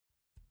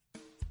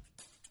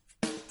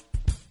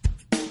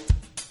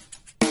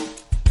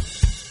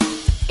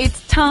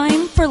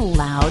Time for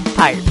Loud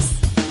Pipes,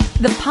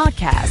 the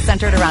podcast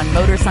centered around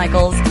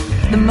motorcycles,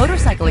 the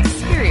motorcycle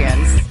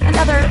experience, and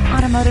other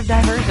automotive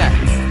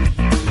diversions.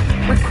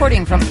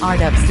 Recording from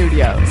RDub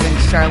Studios in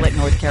Charlotte,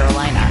 North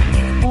Carolina,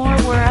 or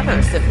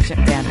wherever sufficient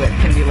bandwidth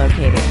can be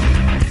located.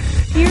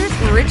 Here's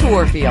Rich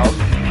Warfield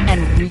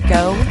and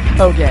Rico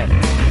Hogan.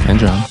 And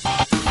John.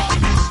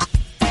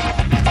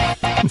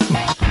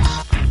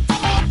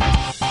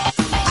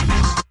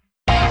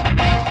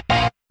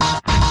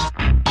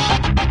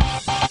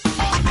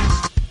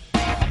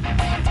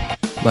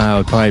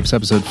 Loud Pipes,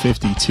 episode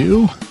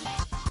 52.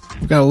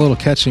 We've got a little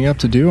catching up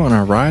to do on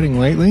our riding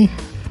lately.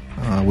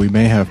 We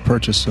may have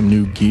purchased some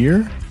new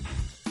gear.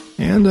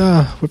 And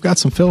we've got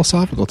some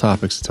philosophical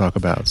topics to talk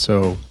about.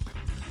 So,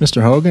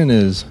 Mr. Hogan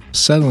is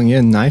settling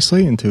in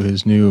nicely into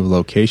his new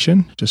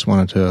location. Just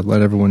wanted to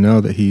let everyone know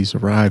that he's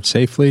arrived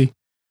safely.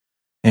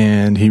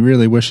 And he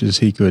really wishes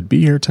he could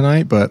be here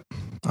tonight, but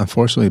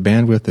unfortunately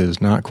bandwidth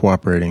is not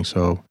cooperating.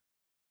 So,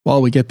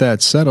 while we get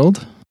that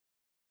settled,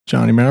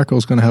 Johnny Miracle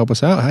is going to help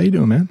us out. How you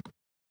doing, man?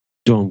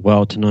 Doing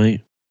well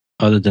tonight,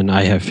 other than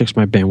I have fixed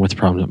my bandwidth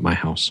problem at my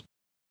house.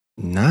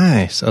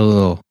 Nice. A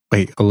little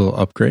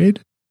upgrade?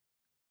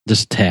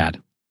 Just a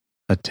tad.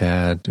 A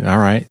tad. All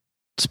right.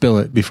 Spill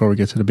it before we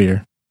get to the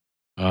beer.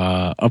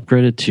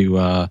 Upgraded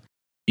to,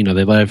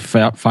 they let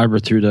fiber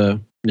through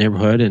the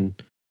neighborhood, and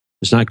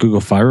it's not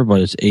Google Fiber, but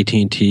it's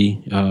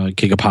AT&T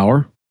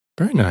Gigapower.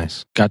 Very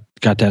nice. Got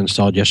that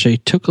installed yesterday.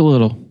 Took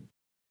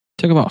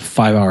about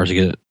 5 hours to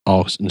get it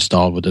all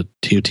installed with the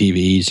two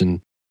TVs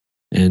and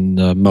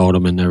the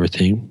modem and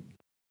everything.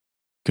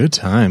 Good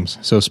times.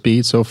 So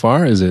speed so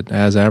far, is it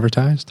as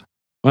advertised?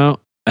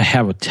 Well, I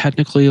have a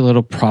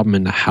little problem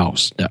in the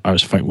house that I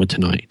was fighting with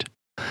tonight.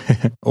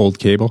 Old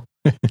cable?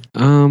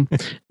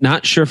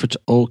 Not sure if it's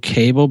old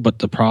cable, but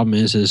the problem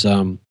is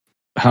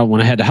how when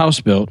I had the house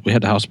built,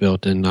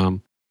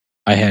 and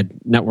I had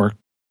network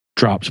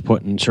drops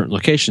put in certain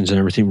locations, and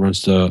everything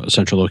runs to a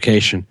central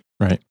location.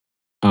 Right.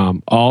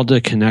 All the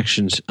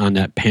connections on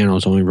that panel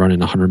is only running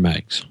 100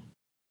 megs.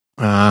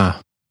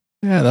 Yeah,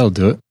 that'll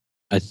do it.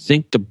 I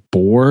think the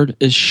board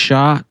is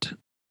shot,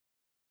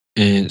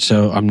 and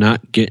so I'm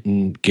not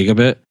getting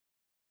gigabit,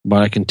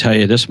 but I can tell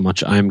you this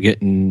much, I'm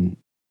getting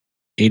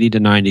 80 to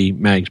 90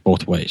 megs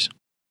both ways.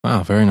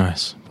 Wow, very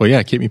nice. Well,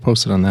 yeah, keep me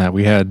posted on that.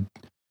 We had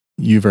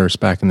Uverse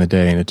back in the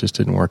day, and it just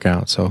didn't work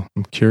out, so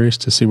I'm curious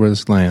to see where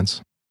this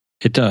lands.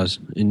 It does.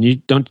 And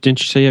didn't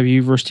you say you have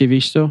Uverse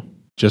TV still?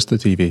 Just the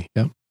TV,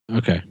 yep.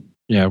 Okay.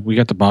 Yeah, we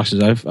got the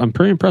boxes. I'm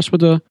pretty impressed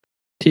with the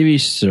TV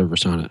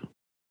service on it.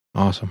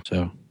 Awesome.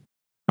 So,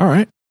 all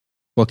right.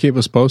 Well, keep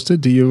us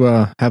posted. Do you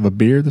have a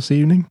beer this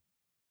evening?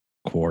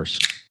 Of course.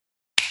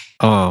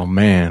 Oh,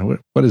 man.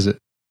 What is it?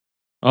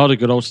 Oh, the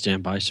good old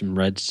standby. Some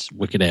Red's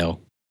Wicked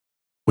Ale.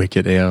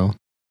 Wicked Ale?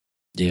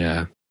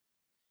 Yeah.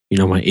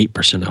 My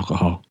 8%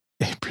 alcohol.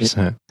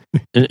 8%.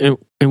 And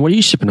what are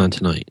you sipping on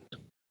tonight?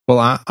 Well,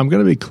 I'm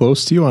going to be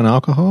close to you on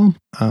alcohol.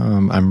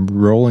 I'm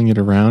rolling it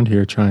around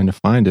here trying to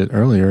find it.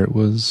 Earlier, it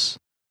was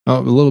a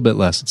little bit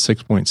less. It's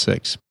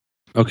 6.6.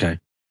 Okay.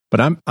 But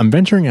I'm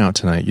venturing out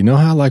tonight. You know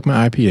how I like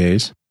my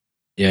IPAs?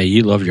 Yeah,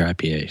 you love your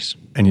IPAs.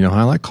 And you know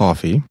how I like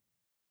coffee.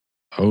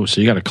 Oh,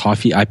 so you got a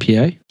coffee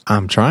IPA?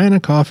 I'm trying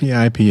a coffee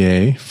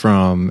IPA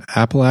from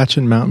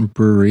Appalachian Mountain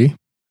Brewery. I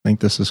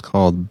think this is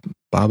called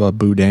Baba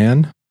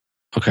Boudin.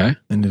 Okay.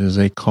 And it is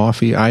a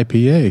coffee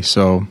IPA.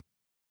 So,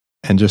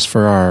 and just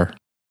for our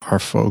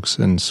folks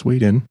in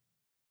Sweden,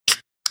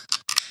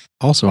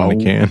 also in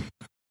the can.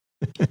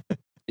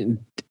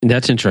 And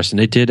that's interesting.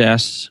 They did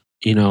ask,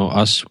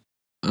 us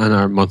on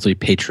our monthly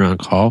Patreon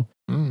call,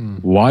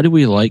 why do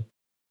we like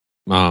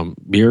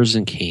beers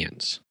in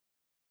cans?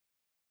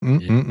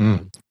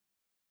 And,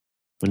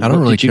 I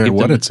don't really care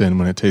what it's in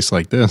when it tastes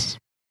like this.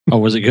 Oh,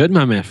 was it good,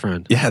 my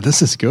friend? Yeah,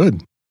 this is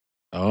good.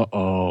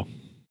 Uh-oh.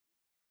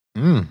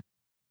 I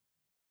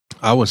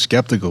was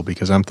skeptical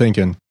because I'm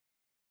thinking,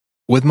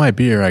 with my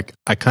beer,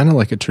 I kind of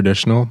like a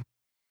traditional,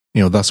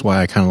 that's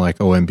why I kind of like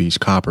OMB's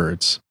Copper.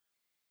 It's,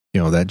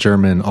 that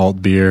German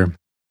alt beer,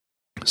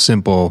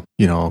 simple,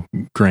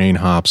 grain,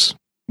 hops,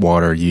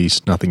 water,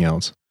 yeast, nothing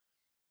else.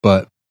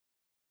 But,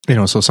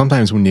 so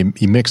sometimes when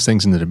you mix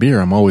things into the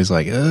beer, I'm always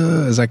like,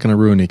 is that going to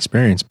ruin the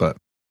experience? But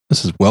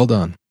this is well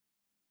done.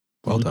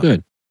 Well done.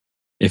 Good.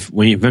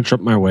 When you venture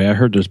up my way, I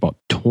heard there's about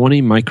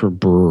 20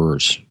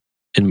 microbrewers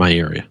in my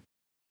area.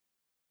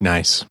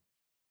 Nice.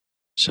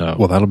 So,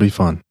 well, that'll be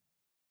fun.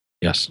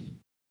 Yes.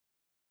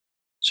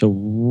 So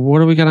what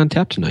do we got on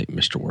tap tonight,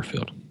 Mr.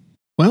 Warfield?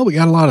 Well, we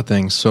got a lot of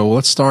things. So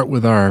let's start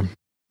with our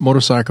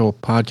Motorcycle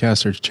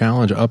Podcasters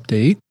Challenge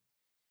update.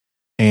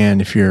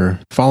 And if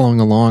you're following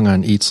along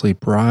on Eat,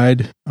 Sleep,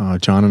 Ride,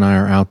 John and I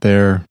are out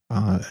there.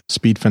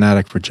 Speed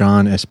Fanatic for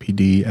John,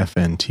 SPD,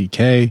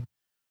 FNTK.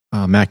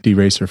 MacD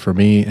Racer for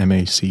me,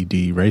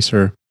 MACD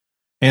Racer.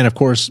 And of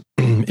course,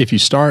 if you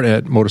start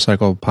at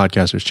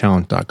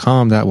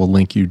motorcyclepodcasterschallenge.com, that will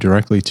link you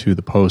directly to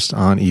the post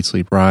on Eat,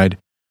 Sleep, Ride,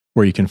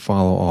 where you can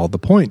follow all the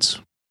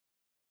points.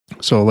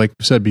 So like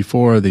we said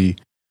before, the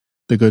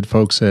the good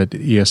folks at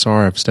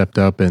ESR have stepped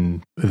up,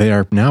 and they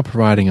are now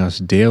providing us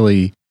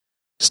daily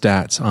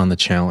stats on the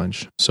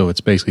challenge. So it's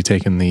basically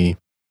taking the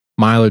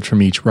mileage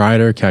from each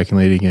rider,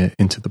 calculating it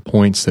into the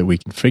points that we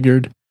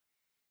configured,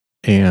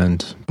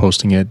 and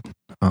posting it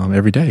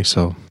every day.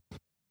 So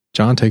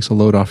John takes a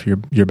load off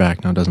your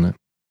back now, doesn't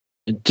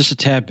it? Just a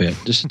tad bit.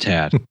 Just a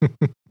tad.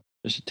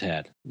 Just a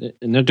tad.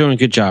 And they're doing a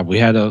good job. We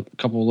had a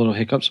couple of little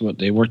hiccups, but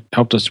they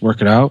helped us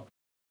work it out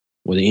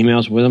with the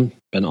emails with them.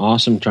 Been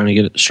awesome trying to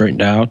get it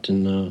straightened out.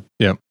 And,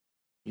 yep.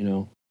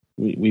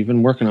 We've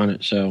been working on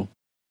it. So,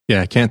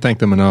 yeah, I can't thank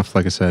them enough.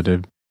 Like I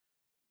said,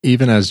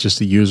 even as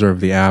just a user of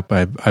the app,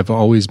 I've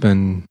always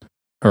been,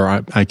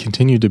 or I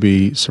continue to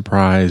be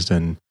surprised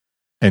and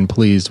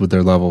pleased with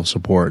their level of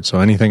support. So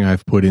anything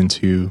I've put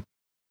into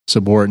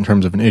support in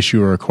terms of an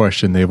issue or a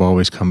question, they've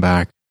always come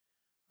back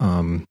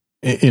in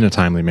a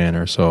timely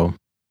manner. So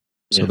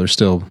they're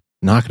still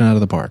knocking out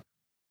of the park.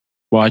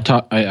 Well,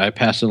 I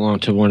passed it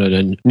along to one of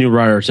the new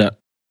riders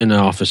in the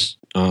office.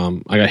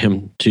 I got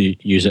him to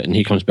use it, and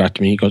he comes back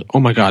to me. He goes, "Oh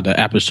my God, the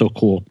app is so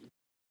cool!"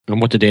 And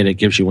what the data it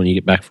gives you when you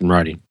get back from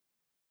riding.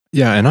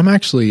 Yeah, and I'm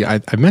actually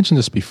I've mentioned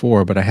this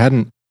before, but I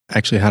hadn't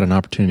actually had an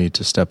opportunity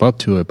to step up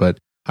to it. But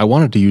I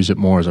wanted to use it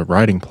more as a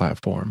riding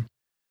platform.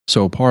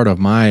 So part of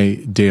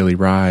my daily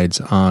rides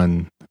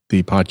on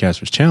the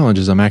Podcasters Challenge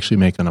is I'm actually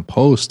making a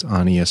post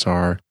on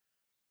ESR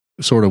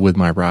sort of with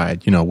my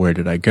ride. Where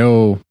did I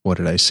go? What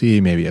did I see?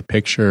 Maybe a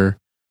picture.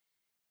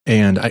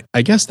 And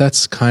I guess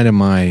that's kind of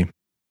my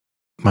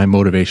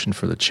motivation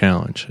for the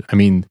challenge. I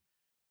mean,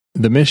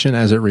 the mission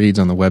as it reads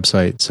on the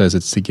website says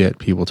it's to get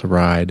people to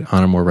ride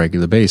on a more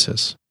regular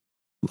basis,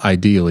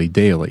 ideally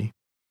daily.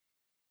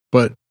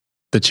 But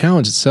the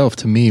challenge itself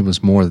to me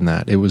was more than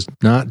that. It was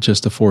not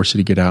just to force you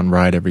to get out and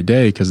ride every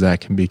day, because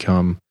that can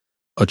become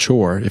a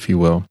chore, if you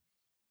will.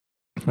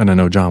 And I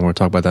know John will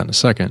talk about that in a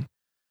second.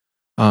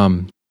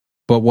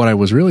 But what I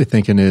was really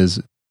thinking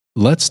is,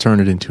 let's turn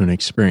it into an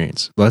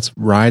experience. Let's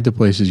ride the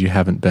places you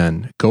haven't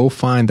been. Go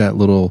find that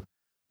little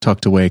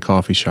tucked away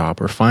coffee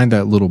shop, or find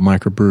that little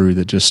microbrewery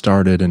that just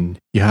started and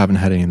you haven't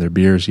had any of their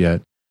beers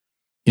yet.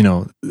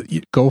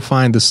 Go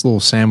find this little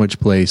sandwich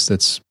place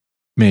that's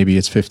maybe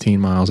it's 15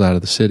 miles out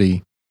of the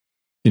city,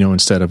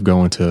 instead of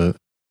going to,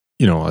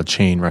 a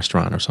chain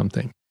restaurant or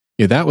something.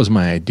 Yeah, that was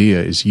my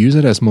idea, is use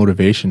it as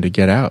motivation to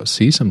get out,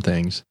 see some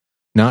things,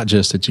 not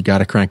just that you got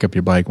to crank up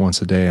your bike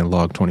once a day and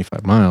log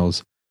 25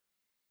 miles.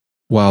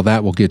 While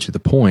that will get you the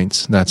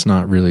points, that's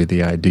not really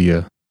the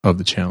idea of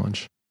the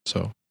challenge.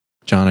 So,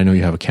 John, I know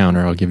you have a counter.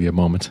 I'll give you a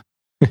moment.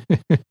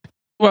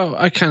 Well,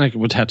 I kind of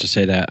would have to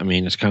say that. I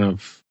mean, it's kind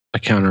of a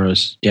counter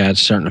is,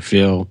 it's starting to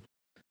feel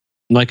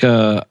like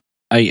I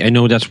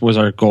know that was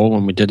our goal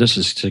when we did this,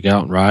 is to get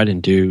out and ride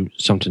and do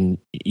something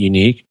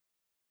unique.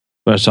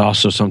 But it's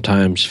also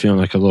sometimes feeling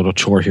like a little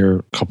chore here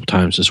a couple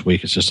times this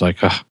week. It's just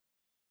like, I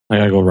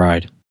got to go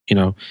ride,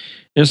 And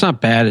it's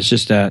not bad. It's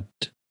just that,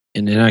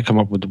 and then I come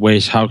up with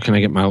ways, how can I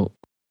get my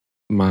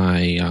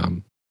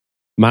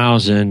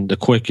miles in the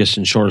quickest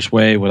and shortest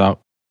way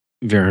without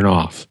veering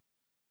off.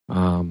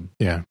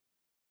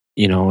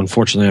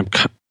 Unfortunately,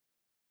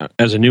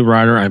 as a new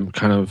rider, I'm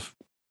kind of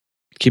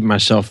keeping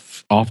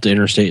myself off the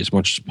interstate as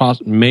much as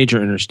possible,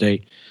 major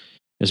interstate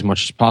as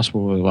much as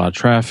possible with a lot of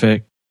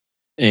traffic.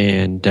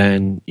 And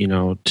then,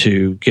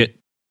 to get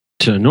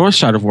to the north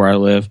side of where I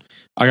live,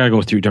 I got to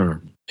go through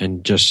Durham.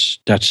 And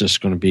that's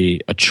just going to be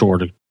a chore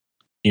to,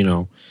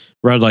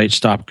 red light,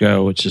 stop,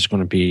 go. It's just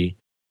going to be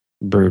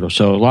brutal.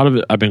 So a lot of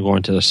it, I've been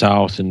going to the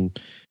south and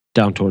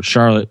down towards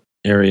Charlotte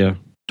area,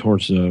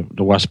 towards the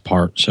west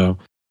part. So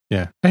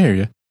yeah, I hear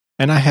you.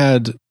 And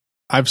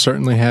I've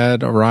certainly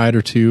had a ride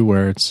or two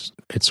where it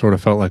sort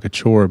of felt like a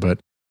chore, but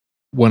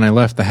when I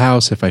left the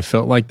house, if I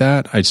felt like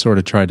that, I sort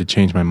of tried to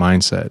change my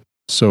mindset.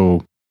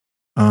 So,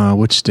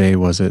 which day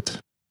was it?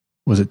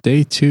 Was it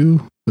day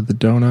 2 with the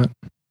donut?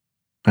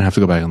 I have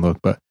to go back and look,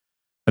 but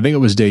I think it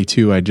was day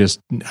 2.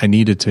 I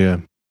needed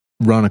to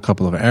run a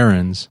couple of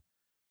errands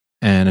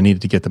and I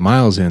needed to get the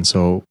miles in.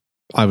 So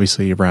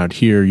obviously around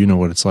here, you know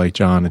what it's like,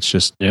 John. It's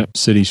just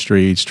city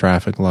streets,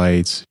 traffic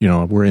lights,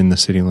 we're in the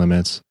city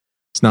limits.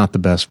 It's not the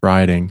best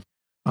riding,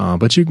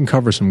 but you can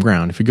cover some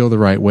ground. If you go the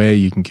right way,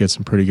 you can get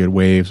some pretty good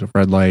waves of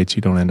red lights.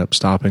 You don't end up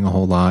stopping a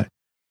whole lot.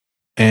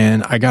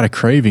 And I got a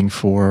craving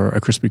for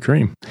a Krispy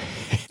Kreme.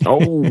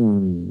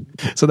 Oh,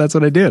 so that's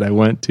what I did. I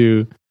went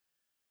to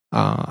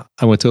a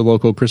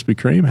local Krispy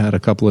Kreme, had a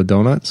couple of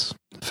donuts.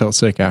 Felt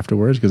sick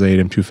afterwards because I ate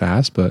them too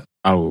fast. But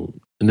and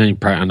then you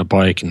probably on the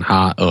bike and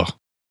hot. Ugh.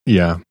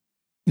 Yeah,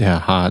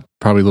 hot.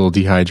 Probably a little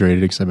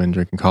dehydrated because I've been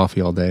drinking coffee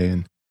all day.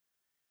 And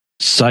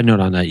side note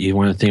on that, you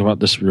want to think about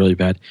this really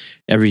bad.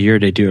 Every year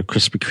they do a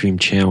Krispy Kreme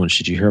challenge.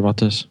 Did you hear about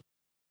this?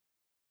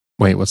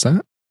 Wait, what's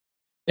that?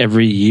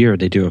 Every year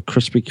they do a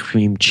Krispy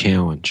Kreme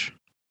challenge.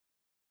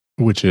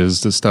 Which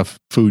is the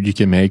food you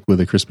can make with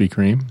a Krispy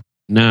Kreme?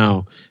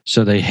 No.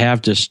 So they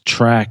have this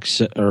track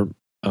down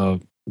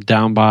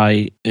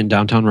in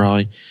downtown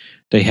Raleigh.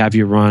 They have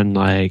you run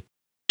like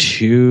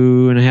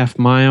 2.5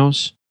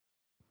 miles,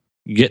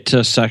 get to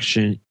a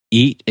section,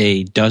 eat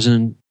a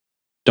dozen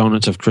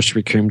donuts of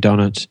Krispy Kreme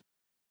donuts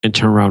and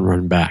turn around and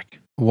run back.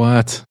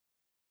 What?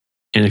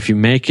 And if you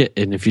make it,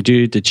 and if you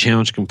do the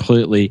challenge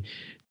completely,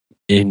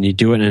 and you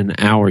do it in an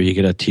hour, you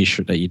get a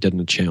T-shirt that you did in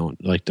the challenge,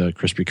 like the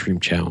Krispy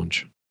Kreme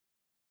challenge.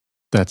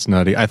 That's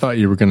nutty. I thought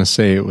you were going to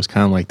say it was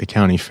kind of like the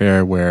county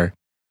fair where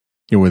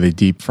where they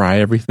deep fry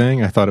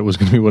everything. I thought it was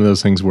going to be one of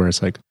those things where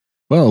it's like,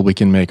 well, we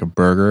can make a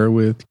burger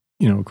with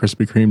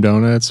Krispy Kreme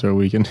donuts, or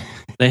we can.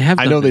 They have.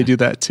 I know they do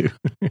that too,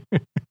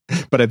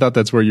 but I thought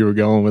that's where you were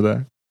going with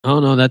that.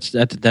 Oh no, that's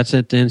at the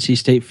NC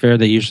State Fair.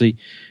 They usually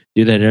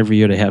do that every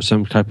year. They have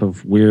some type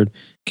of weird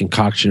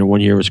concoction. And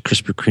one year was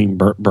Krispy Kreme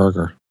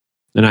burger,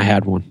 and I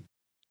had one.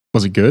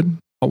 Was it good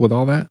with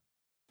all that?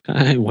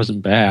 It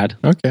wasn't bad.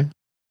 Okay.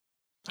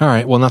 All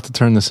right. Well, not to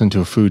turn this into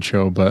a food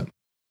show, but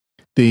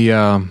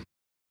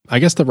I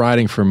guess the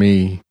riding for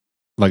me,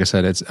 like I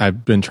said,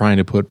 I've been trying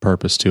to put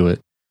purpose to it.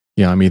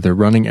 I'm either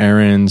running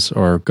errands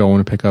or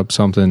going to pick up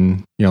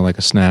something, like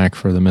a snack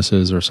for the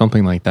missus or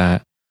something like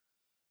that.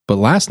 But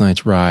last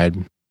night's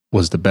ride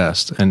was the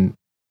best. And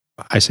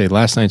I say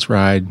last night's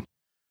ride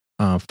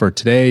for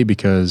today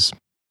because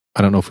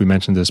I don't know if we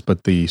mentioned this,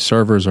 but the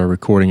servers are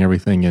recording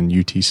everything in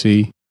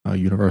UTC,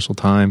 Universal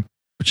Time.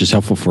 Which is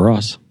helpful for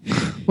us.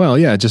 Well,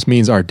 yeah, it just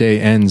means our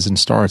day ends and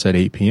starts at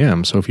 8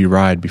 p.m. So if you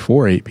ride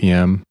before 8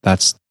 p.m.,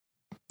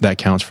 that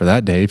counts for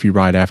that day. If you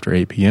ride after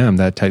 8 p.m.,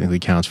 that technically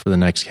counts for the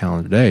next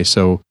calendar day.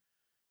 So,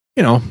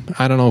 I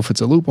don't know if it's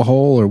a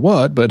loophole or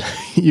what, but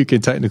you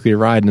could technically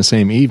ride in the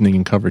same evening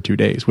and cover 2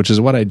 days, which is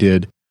what I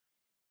did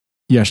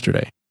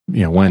yesterday,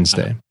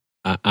 Wednesday.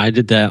 I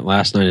did that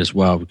last night as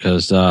well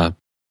because I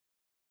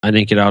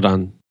didn't get out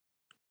on...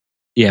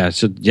 Yeah,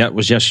 so it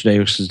was yesterday,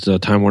 which is the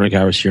Time Warner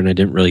guy was here, and I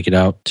didn't really get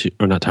out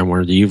or not Time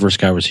Warner, the Uverse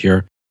guy was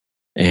here,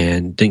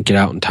 and didn't get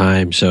out in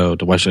time. So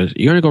the wife said,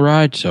 "You gonna go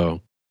ride?"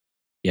 So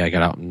yeah, I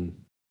got out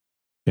and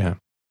yeah.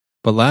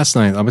 But last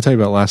night, I'm gonna tell you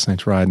about last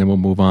night's ride, and then we'll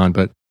move on.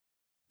 But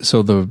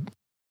so the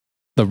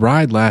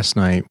ride last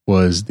night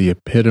was the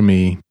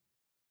epitome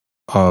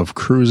of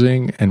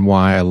cruising and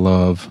why I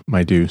love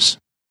my Deuce.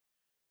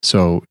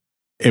 So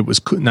it was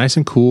nice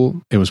and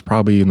cool. It was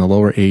probably in the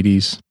lower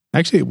 80s.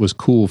 Actually, it was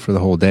cool for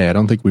the whole day. I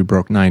don't think we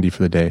broke 90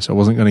 for the day, so I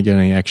wasn't going to get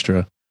any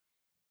extra,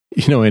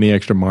 any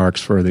extra marks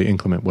for the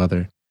inclement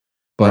weather.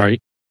 But right.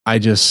 I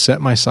just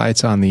set my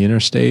sights on the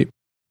interstate,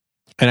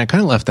 and I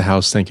kind of left the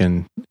house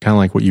thinking, kind of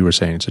like what you were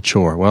saying, it's a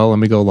chore. Well, let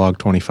me go log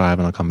 25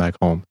 and I'll come back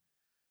home.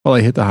 Well,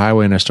 I hit the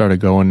highway and I started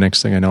going.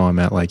 Next thing I know, I'm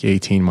at like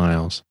 18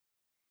 miles.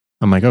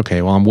 I'm like,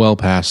 okay, well, I'm well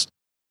past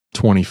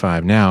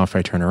 25 now. If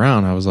I turn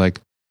around, I was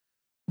like,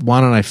 why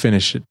don't I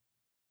finish it?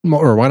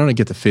 Or why don't I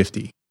get to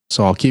 50?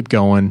 So I'll keep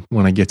going.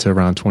 When I get to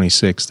around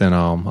 26, then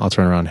I'll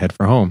turn around and head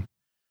for home.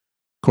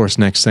 Of course,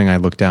 next thing I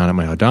look down at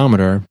my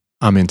odometer,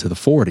 I'm into the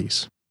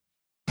 40s.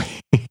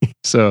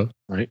 So,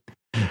 right.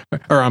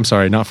 Or I'm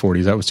sorry, not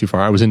 40s. That was too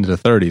far. I was into the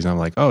 30s. I'm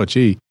like, oh,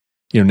 gee,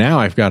 now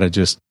I've got to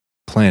just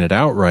plan it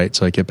out right.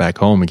 So I get back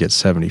home and get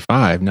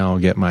 75. Now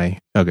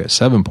I'll get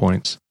 7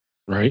 points.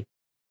 Right.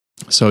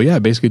 So yeah, I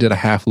basically did a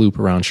half loop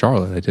around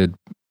Charlotte. I did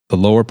the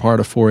lower part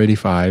of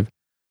 485,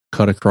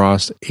 cut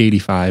across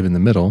 85 in the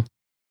middle.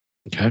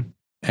 Okay.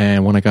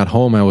 And when I got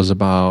home, I was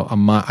about a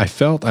mile. I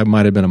felt I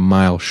might have been a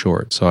mile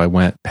short. So I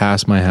went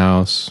past my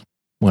house,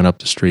 went up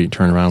the street,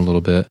 turned around a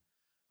little bit,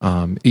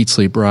 eat,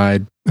 sleep,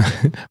 ride,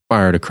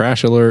 fired a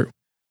crash alert,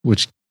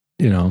 which,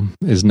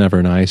 is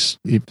never nice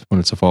when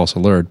it's a false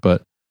alert.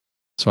 But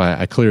so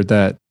I cleared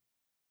that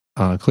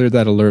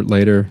alert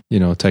later,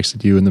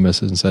 texted you and the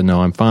missus and said,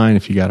 no, I'm fine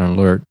if you got an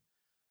alert.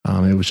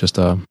 It was just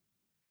a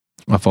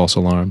false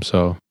alarm.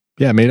 So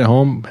yeah, I made it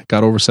home,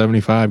 got over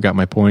 75, got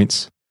my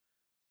points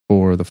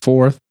for the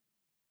 4th,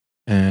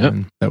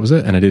 and That was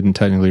it. And I didn't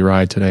technically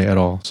ride today at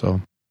all. So,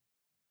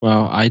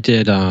 well, I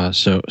did.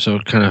 So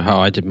kind of how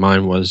I did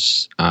mine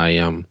was so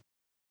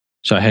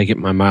I had to get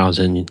my miles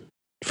in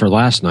for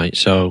last night.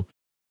 So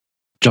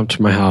jumped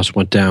to my house,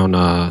 went down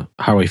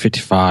Highway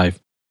 55,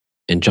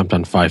 and jumped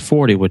on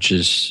 540, which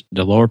is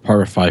the lower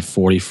part of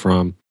 540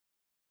 from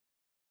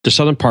the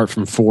southern part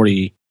from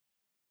 40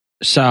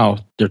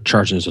 south. They're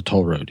charging as a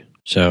toll road,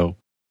 so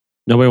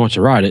nobody wants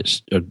to ride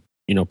it.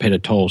 Pay the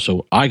toll.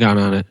 So I got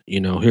on it.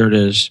 Here it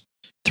is,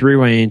 3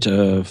 lanes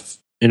of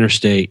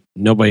interstate,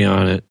 nobody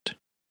on it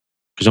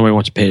because nobody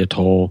wants to pay the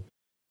toll,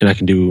 and I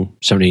can do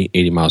 70,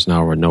 80 miles an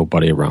hour with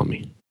nobody around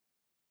me.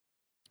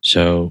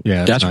 So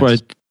yeah, that's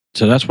nice.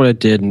 That's what I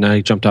did, and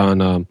I jumped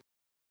on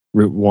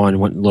Route 1,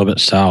 went a little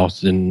bit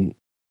south, and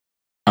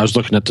I was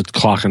looking at the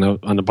clock on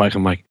the bike.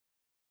 I'm like,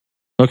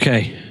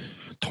 okay,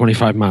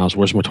 25 miles.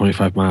 Where's my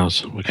 25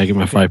 miles? Like, I get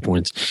my 5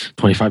 points.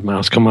 25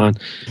 miles. Come on.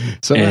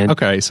 So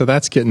so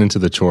that's getting into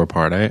the chore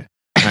part. I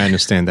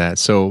understand that.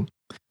 So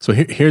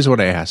here's what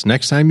I ask.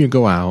 Next time you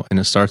go out and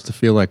it starts to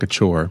feel like a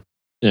chore,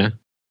 yeah,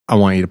 I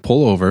want you to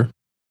pull over.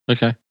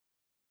 Okay.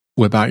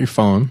 Whip out your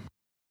phone.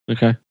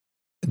 Okay.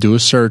 Do a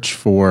search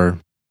for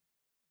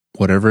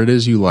whatever it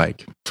is you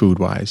like, food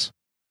wise.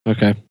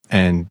 Okay.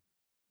 And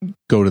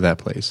go to that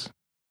place.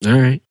 All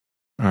right.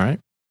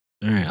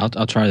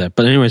 I'll try that.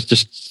 But anyways,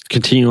 just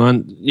continue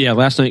on. Yeah,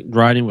 last night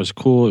riding was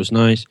cool. It was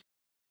nice.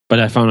 But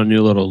I found a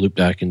new little loop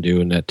that I can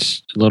do, and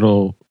that's what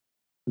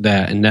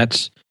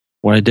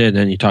I did. And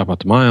then you talk about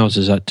the miles.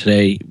 Is that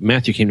today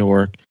Matthew came to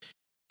work,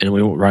 and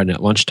we went riding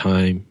at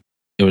lunchtime.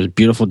 It was a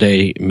beautiful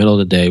day, middle of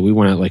the day. We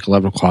went at like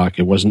 11 o'clock.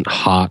 It wasn't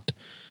hot,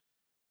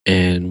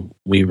 and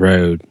we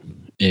rode.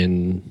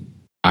 And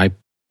I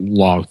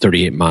logged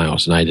 38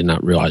 miles, and I did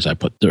not realize I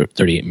put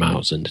 38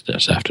 miles into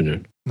this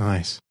afternoon.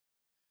 Nice.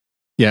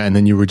 Yeah, and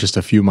then you were just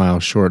a few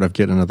miles short of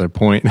getting another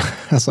point.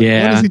 I was like,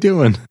 what is he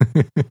doing?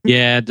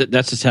 Yeah,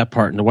 that's the sad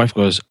part. And the wife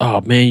goes,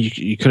 oh, man,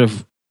 you could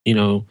have,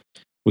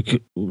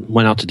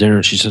 went out to dinner,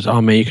 and she says,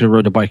 oh, man, you could have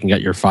rode the bike and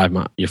got your 4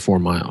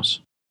 miles.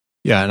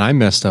 Yeah, and I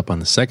messed up on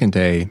the second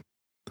day,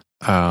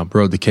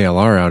 rode the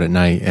KLR out at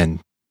night,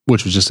 and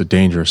which was just a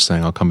dangerous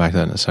thing. I'll come back to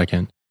that in a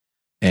second.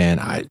 And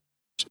I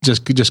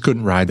just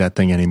couldn't ride that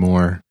thing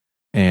anymore.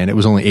 And it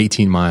was only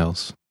 18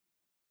 miles.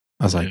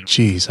 I was like,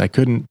 geez, I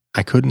couldn't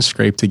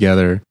scrape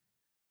together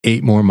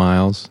 8 more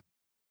miles.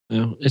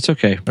 No, it's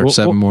okay. Or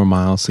 7 more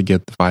miles to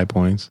get the 5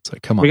 points. It's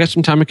like, come on. We got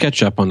some time to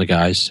catch up on the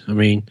guys. I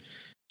mean,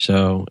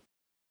 so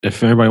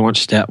if anybody wants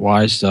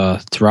stat-wise,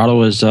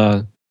 Throttle is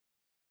kind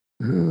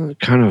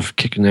of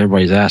kicking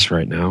everybody's ass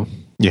right now.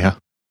 Yeah,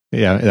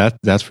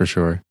 that's for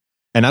sure.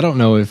 And I don't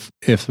know if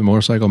the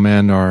motorcycle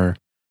men are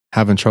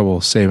having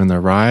trouble saving their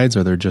rides,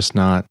 or they're just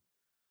not.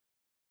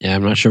 Yeah,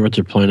 I'm not sure what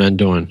they're planning on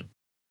doing.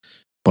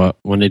 But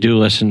when they do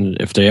listen,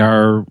 if they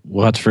are,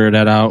 we'll have to figure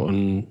that out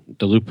and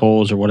the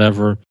loopholes or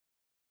whatever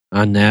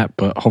on that.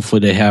 But hopefully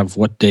they have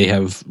what they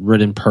have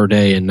ridden per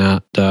day and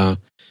not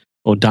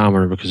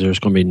odometer, because there's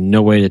going to be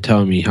no way to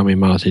tell me how many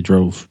miles they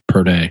drove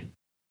per day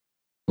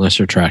unless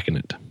they're tracking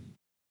it.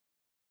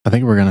 I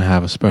think we're going to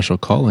have a special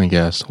calling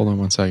guest. Hold on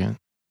one second.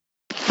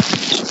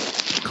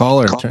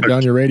 Caller, turn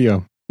down your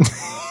radio.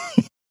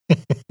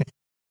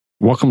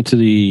 Welcome to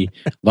the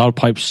Loud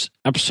Pipes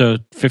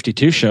episode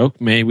 52 show.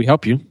 May we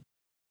help you?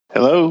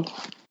 Hello.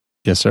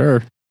 Yes,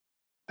 sir.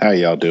 How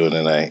y'all doing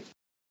tonight?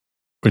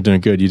 We're doing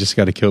good. You just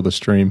got to kill the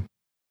stream.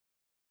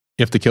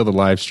 You have to kill the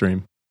live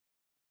stream.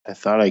 I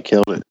thought I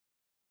killed it.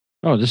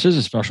 Oh, this is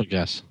a special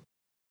guest.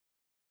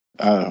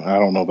 I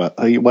don't know about...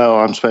 Well,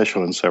 I'm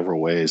special in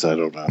several ways. I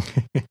don't know.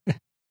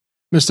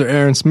 Mr.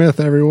 Aaron Smith,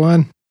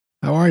 everyone.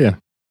 How are you?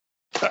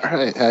 All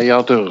right. How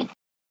y'all doing?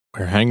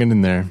 We're hanging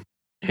in there.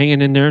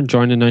 Hanging in there,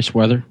 enjoying the nice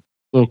weather.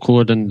 A little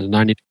cooler than the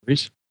 90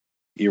 degrees.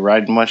 You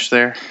riding much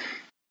there?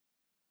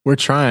 We're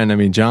trying. I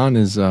mean, John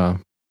is saying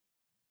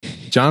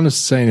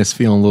it's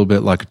feeling a little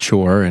bit like a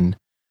chore, and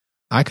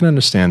I can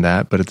understand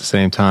that. But at the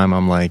same time,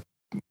 I'm like,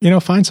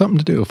 find something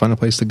to do, find a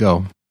place to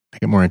go,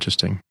 make it more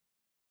interesting.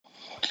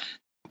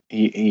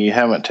 You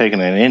haven't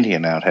taken an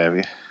Indian out, have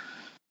you?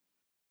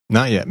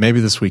 Not yet. Maybe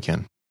this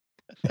weekend.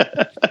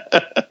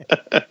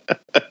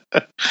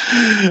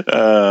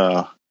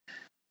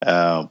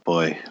 Oh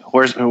boy,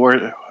 where's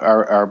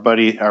our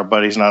buddy? Our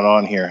buddy's not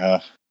on here, huh?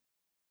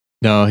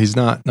 No, he's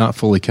not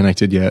fully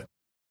connected yet.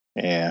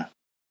 Yeah.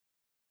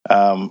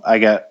 I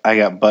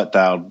got butt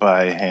dialed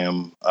by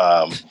him.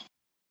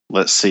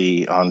 Let's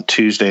see, on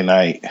Tuesday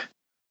night,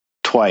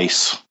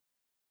 twice.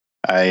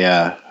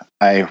 I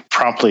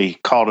promptly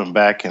called him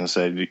back and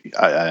said,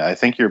 I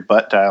think you're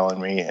butt dialing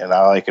me, and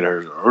all I could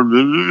hear.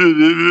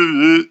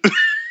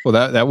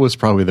 Well, that was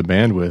probably the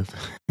bandwidth.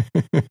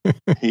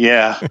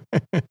 Yeah,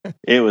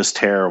 it was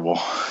terrible.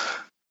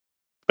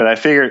 But I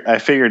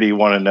figured he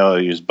wanted to know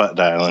he was butt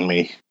dialing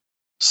me.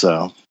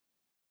 So,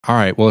 all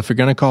right. Well, if you're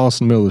going to call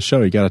us in the middle of the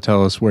show, you got to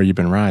tell us where you've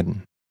been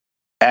riding.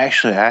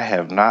 Actually, I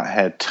have not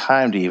had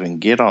time to even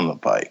get on the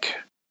bike,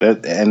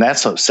 and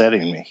that's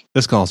upsetting me.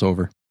 This call's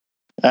over.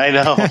 I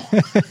know.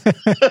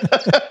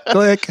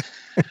 Click.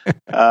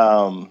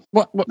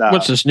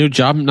 What's this new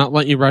job? Not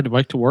letting you ride the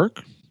bike to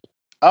work?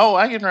 Oh,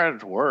 I can ride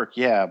it to work,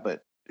 yeah,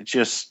 but it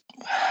just,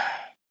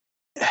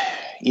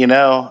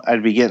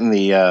 I'd be getting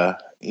the,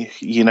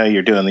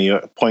 you're doing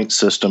the point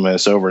system and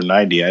it's over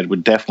 90. I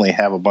would definitely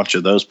have a bunch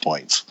of those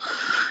points,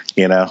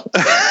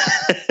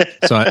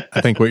 So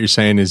I think what you're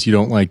saying is you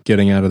don't like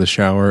getting out of the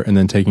shower and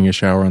then taking a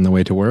shower on the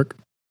way to work?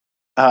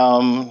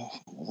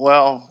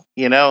 Well,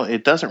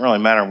 it doesn't really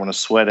matter when I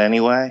sweat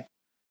anyway,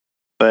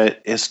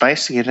 but it's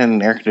nice to get in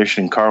an air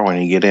conditioning car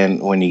when you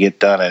get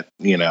done at,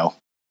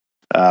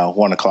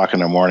 1 o'clock in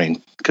the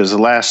morning. Because the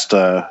last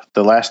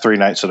 3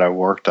 nights that I've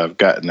worked, I've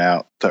gotten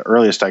out. The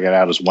earliest I got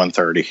out is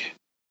 1:30.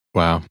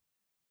 Wow.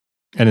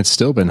 And it's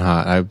still been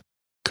hot. A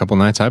couple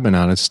nights I've been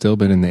out, it's still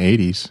been in the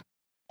 80s.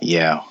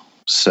 Yeah.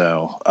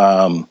 So,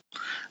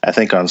 I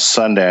think on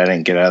Sunday I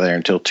didn't get out of there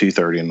until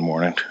 2:30 in the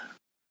morning.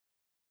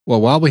 Well,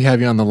 while we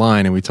have you on the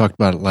line, and we talked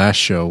about it last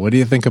show, what do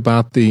you think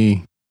about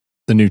the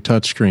new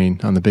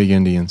touchscreen on the Big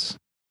Indians?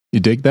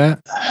 You dig that?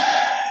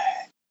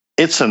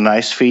 It's a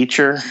nice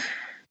feature.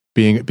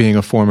 Being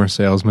a former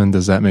salesman,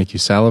 does that make you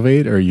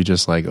salivate, or are you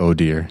just like, oh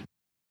dear?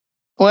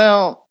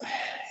 Well,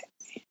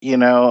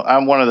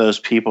 I'm one of those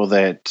people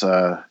that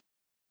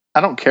I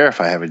don't care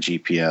if I have a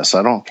GPS.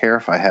 I don't care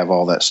if I have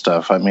all that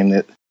stuff. I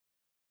mean,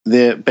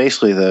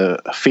 basically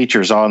the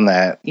features on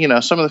that,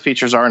 some of the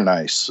features are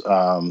nice.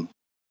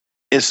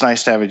 it's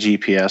nice to have a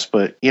GPS,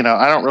 but I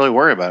don't really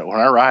worry about it. When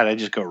I ride, I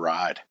just go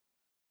ride.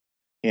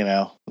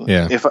 Yeah.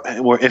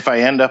 If I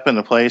end up in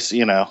a place,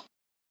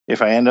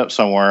 if I end up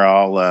somewhere,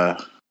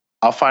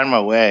 I'll find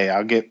my way.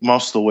 I'll get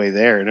most of the way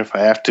there, and if I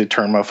have to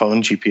turn my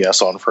phone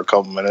GPS on for a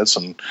couple minutes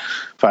and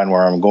find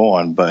where I'm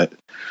going, but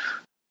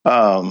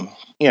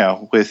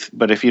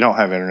but if you don't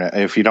have internet,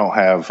 if you don't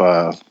have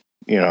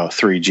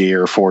 3G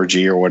or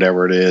 4G or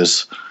whatever it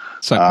is,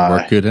 it's not going to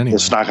work good anyway.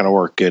 It's not going to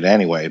work good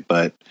anyway.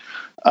 But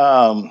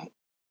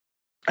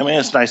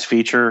it's a nice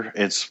feature.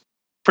 It's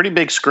pretty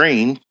big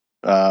screen,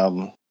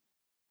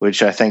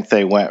 which I think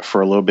they went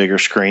for a little bigger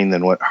screen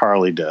than what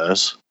Harley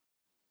does.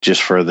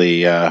 Just for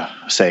the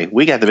say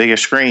we got the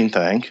biggest screen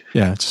thing.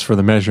 Yeah, just for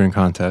the measuring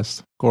contest,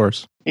 of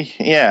course.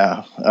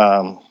 Yeah,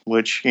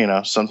 which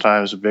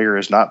sometimes bigger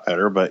is not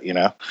better, but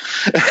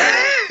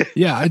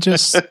Yeah, I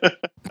just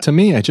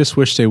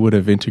wish they would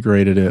have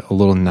integrated it a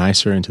little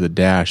nicer into the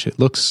dash. It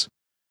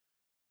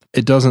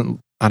doesn't.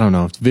 I don't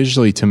know.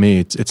 Visually, to me,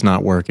 it's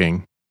not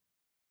working.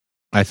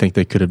 I think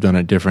they could have done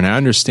it different. I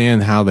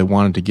understand how they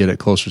wanted to get it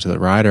closer to the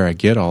rider. I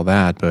get all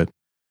that, but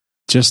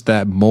just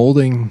that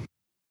molding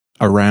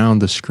around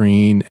the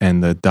screen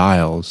and the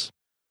dials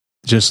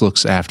just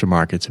looks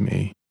aftermarket to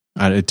me.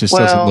 It just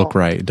doesn't look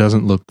right. It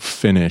doesn't look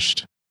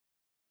finished.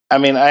 I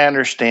mean, I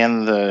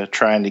understand the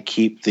trying to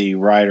keep the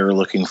rider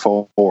looking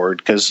forward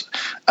because,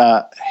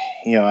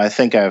 I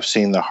think I've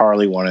seen the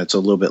Harley one. It's a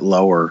little bit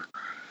lower.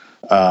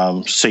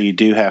 So you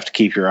do have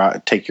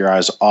to take your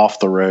eyes off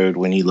the road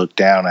when you look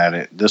down at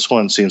it. This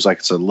one seems like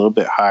it's a little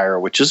bit higher,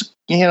 which is,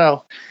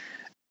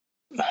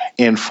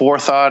 in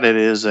forethought, it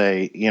is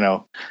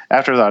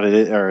afterthought,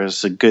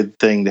 it's a good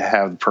thing to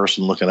have the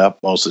person looking up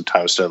most of the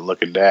time instead of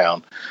looking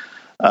down.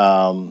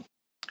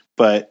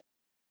 But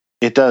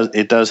it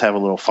does have a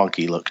little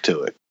funky look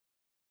to it.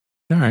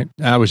 All right.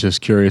 I was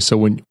just curious. So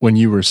when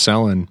you were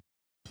selling,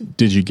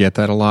 did you get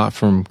that a lot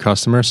from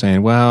customers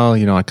saying, well,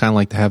 I kind of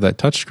like to have that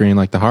touch screen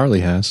like the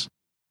Harley has?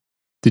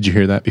 Did you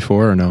hear that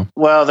before or no?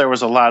 Well, there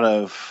was a lot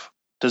of,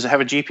 does it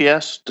have a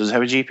GPS? Does it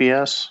have a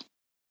GPS?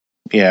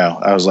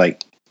 I was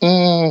like,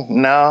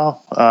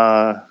 no.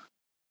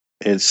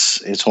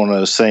 It's one of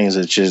those things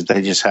that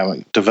they just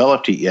haven't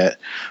developed it yet.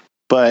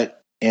 But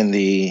in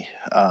the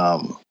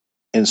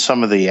in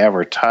some of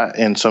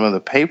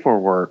the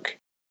paperwork,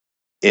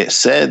 it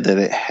said that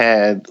it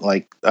had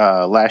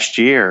last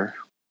year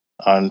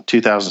on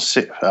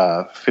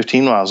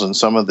 2015 models and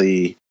some of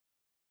the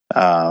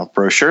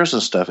brochures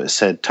and stuff, it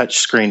said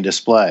touchscreen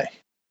display.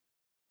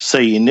 So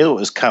you knew it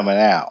was coming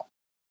out.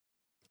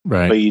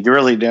 Right. But you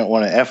really didn't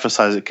want to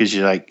emphasize it because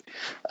you're like,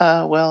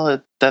 well,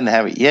 it doesn't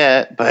have it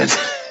yet, but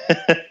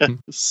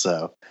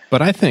so.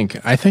 But I think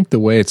the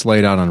way it's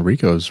laid out on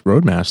Rico's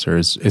Roadmaster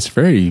it's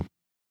very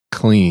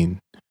clean.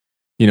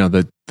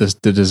 The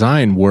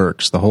design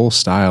works. The whole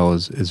style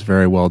is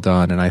very well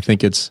done, and I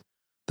think it's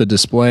the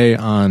display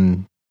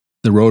on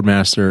the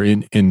Roadmaster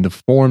in the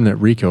form that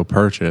Rico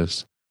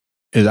purchased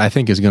is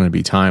going to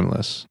be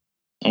timeless.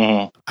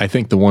 Mm-hmm. I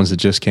think the ones that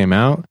just came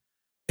out,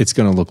 it's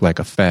going to look like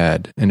a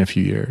fad in a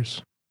few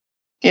years.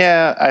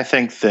 Yeah, I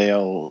think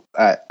they'll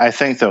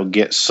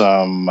get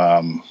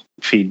some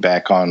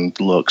feedback on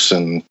looks,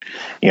 and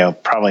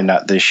probably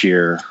not this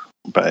year,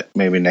 but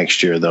maybe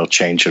next year they'll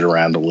change it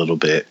around a little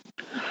bit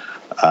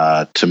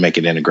to make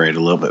it integrate a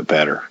little bit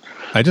better.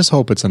 I just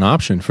hope it's an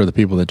option for the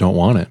people that don't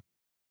want it.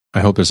 I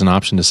hope there's an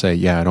option to say,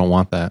 yeah, I don't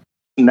want that.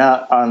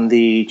 Not on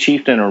the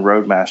Chieftain or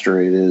Roadmaster.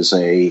 It's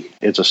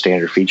a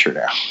standard feature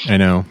now. I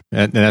know,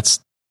 and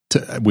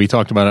we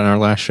talked about it in our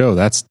last show.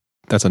 That's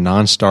a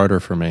non-starter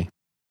for me.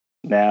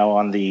 Now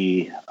on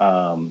the,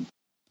 from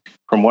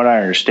what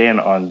I understand,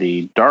 on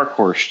the Dark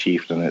Horse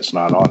Chieftain, it's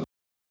not on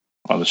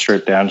the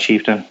stripped down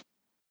Chieftain.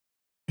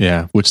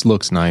 Yeah, which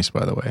looks nice,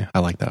 by the way. I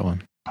like that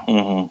one.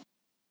 Mm-hmm.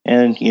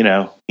 And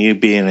you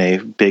being a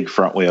big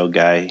front wheel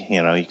guy,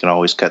 you can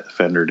always cut the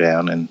fender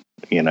down, and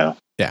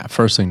yeah,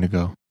 first thing to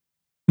go.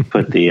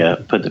 put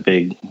the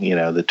big,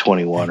 the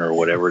 21 or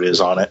whatever it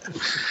is on it.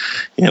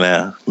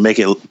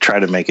 Try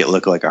to make it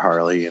look like a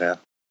Harley.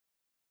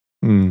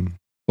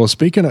 Well,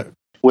 speaking of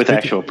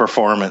actual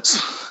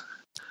performance.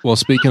 Well,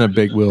 speaking of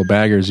big wheel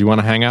baggers, you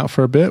want to hang out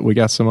for a bit? We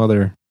got some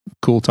other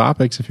cool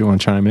topics if you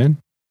want to chime in.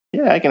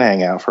 Yeah, I can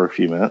hang out for a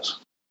few minutes.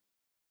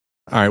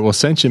 All right. Well,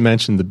 since you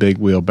mentioned the big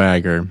wheel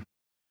bagger,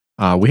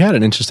 we had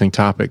an interesting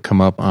topic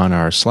come up on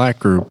our Slack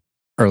group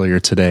earlier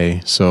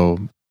today. So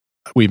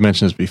we've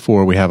mentioned this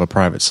before. We have a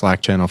private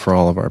Slack channel for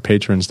all of our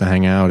patrons to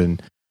hang out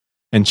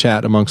and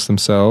chat amongst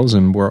themselves,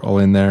 and we're all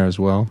in there as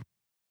well.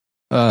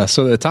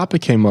 So the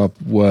topic came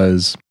up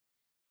was,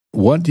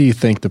 what do you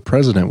think the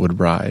president would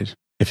ride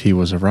if he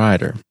was a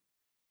rider?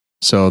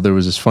 So there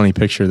was this funny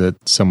picture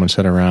that someone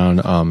sent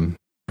around.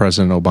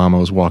 President Obama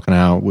was walking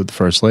out with the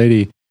First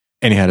Lady,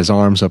 and he had his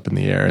arms up in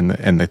the air,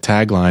 and the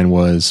tagline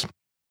was,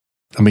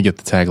 let me get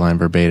the tagline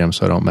verbatim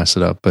so I don't mess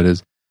it up, but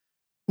it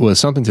was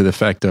something to the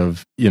effect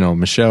of,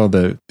 Michelle,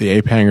 the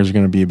ape hangers are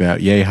going to be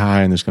about yay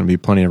high, and there's going to be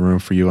plenty of room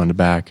for you on the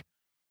back.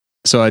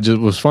 So it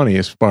was funny.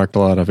 It sparked a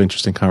lot of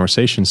interesting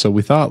conversation. So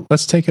we thought,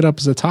 let's take it up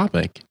as a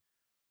topic.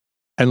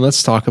 And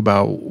let's talk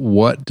about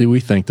what do we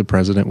think the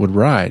president would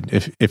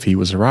ride if he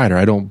was a rider.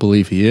 I don't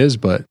believe he is,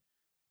 but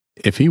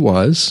if he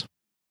was,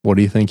 what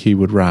do you think he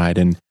would ride?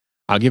 And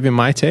I'll give you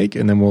my take,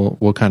 and then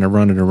we'll kind of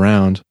run it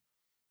around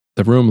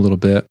the room a little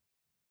bit.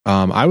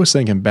 I was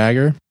thinking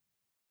Bagger.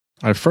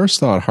 I first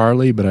thought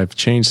Harley, but I've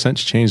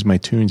since changed my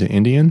tune to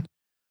Indian.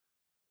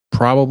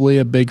 Probably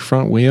a big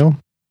front wheel.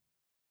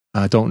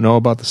 I don't know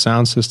about the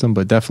sound system,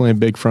 but definitely a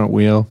big front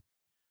wheel.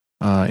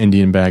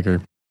 Indian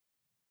Bagger.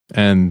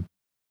 And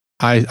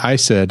I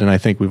said, and I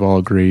think we've all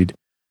agreed,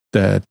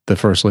 that the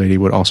First Lady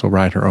would also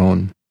ride her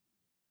own.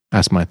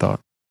 That's my thought.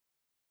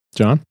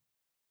 John?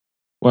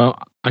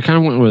 Well, I kind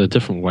of went with a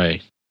different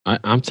way.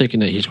 I'm thinking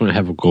that he's going to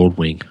have a gold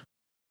wing.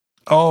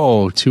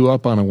 Oh, 2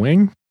 up on a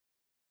wing?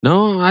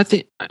 No, I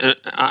think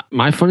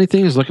my funny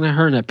thing is looking at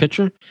her in that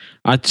picture,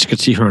 I just could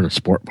see her on a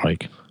sport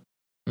bike.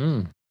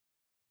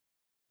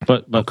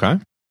 But okay.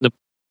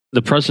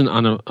 The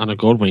president on a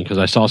gold wing, because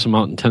I saw some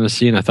out in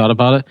Tennessee and I thought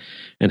about it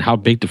and how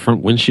big the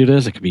front windshield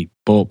is, it could be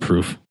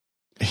bulletproof.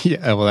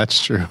 Yeah, well,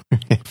 that's true.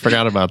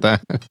 Forgot about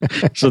that.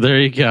 So there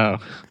you go.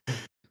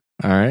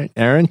 All right.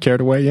 Aaron, care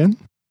to weigh in?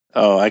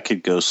 Oh, I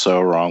could go so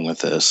wrong with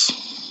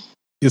this.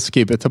 Just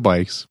keep it to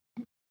bikes.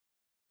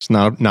 It's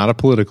not a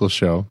political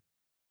show.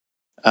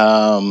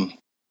 Well,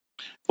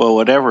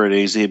 whatever it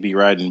is, he'd be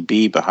riding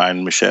B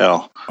behind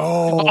Michelle.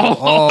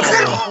 Oh.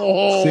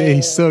 See,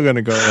 he's still going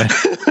to go there.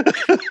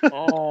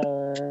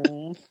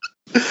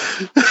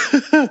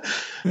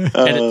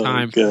 Edit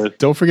time. Good.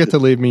 Don't forget to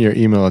leave me your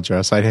email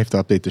address. I'd have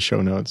to update the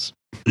show notes.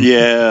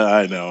 Yeah,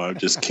 I know. I'm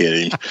just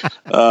kidding.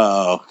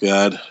 Oh,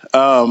 God.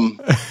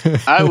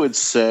 I would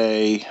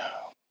say,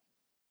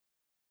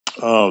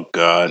 oh,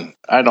 God.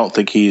 I don't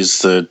think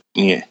he's I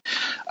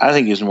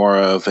think he's more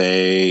of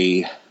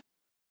a...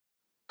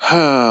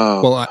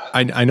 Well,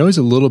 I know he's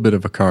a little bit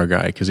of a car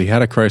guy because he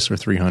had a Chrysler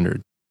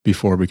 300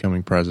 before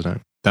becoming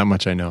president. That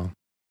much I know.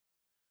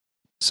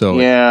 So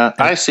yeah,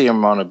 I see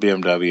him on a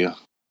BMW.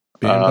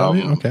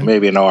 Okay.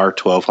 Maybe an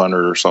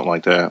R1200 or something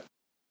like that.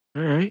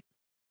 All right.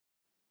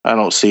 I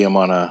don't see him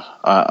on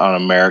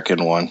an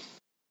American one.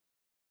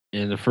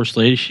 And the First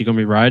Lady, she going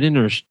to be riding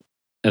or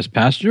as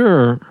passenger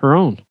or her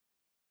own?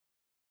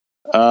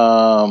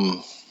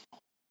 I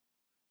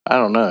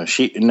don't know.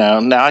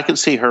 Now I could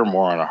see her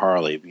more on a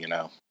Harley,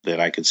 than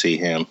I could see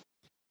him.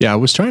 Yeah, I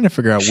was trying to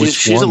figure out which one.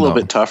 She's a little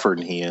bit tougher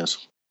than he is.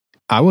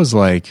 I was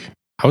actually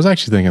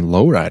thinking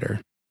lowrider,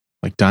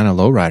 like Dyna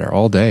lowrider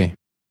all day.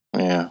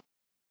 Yeah.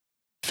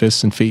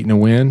 Fists and feet in the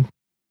wind.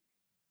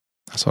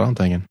 That's what I'm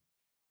thinking.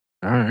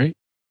 All right.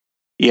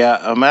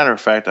 Yeah, a matter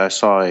of fact, I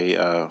saw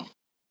a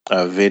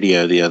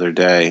video the other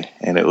day,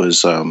 and it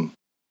was I'm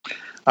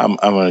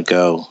going to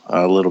go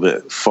a little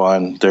bit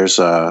fun. There's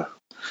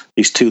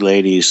these 2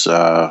 ladies,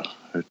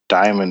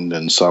 Diamond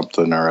and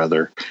something or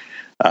other,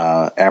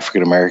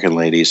 African American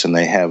ladies, and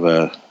they have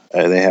a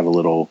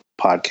little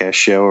podcast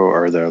show,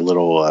 or their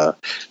little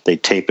they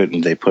tape it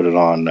and they put it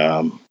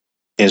on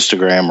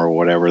Instagram or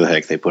whatever the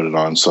heck they put it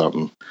on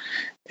something,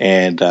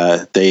 and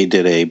they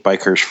did a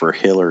Bikers for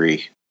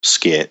Hillary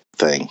skit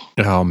thing.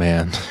 Oh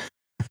man,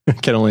 I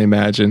can only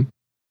imagine.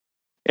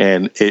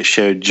 And it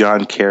showed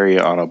John Kerry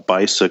on a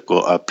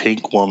bicycle, a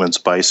pink woman's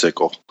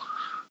bicycle.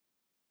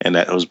 And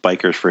that was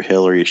Bikers for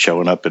Hillary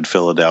showing up in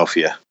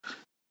Philadelphia.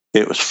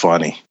 It was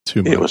funny.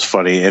 It was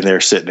funny. And they're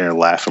sitting there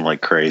laughing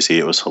like crazy.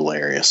 It was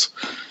hilarious.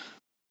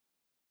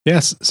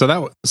 Yes. So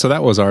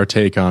that was our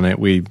take on it.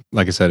 We,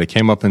 like I said, it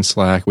came up in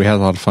Slack. We had a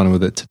lot of fun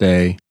with it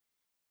today.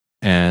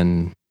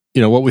 And,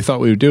 what we thought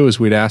we would do is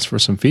we'd ask for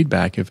some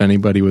feedback. If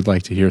anybody would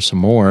like to hear some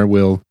more,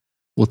 we'll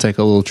take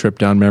a little trip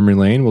down memory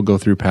lane. We'll go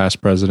through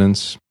past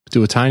presidents,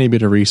 do a tiny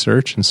bit of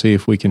research, and see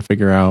if we can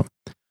figure out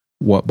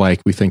what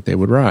bike we think they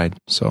would ride.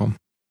 So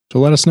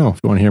let us know if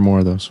you want to hear more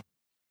of those.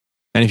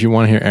 And if you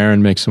want to hear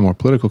Aaron make some more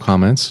political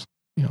comments,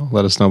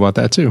 let us know about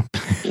that too.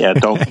 Yeah,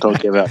 don't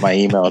give out my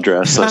email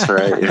address. That's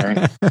right.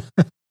 Aaron.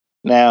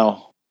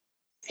 Now,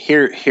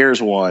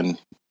 here's one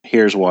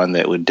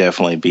that would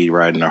definitely be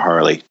riding a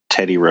Harley.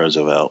 Teddy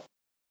Roosevelt.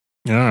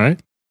 All right.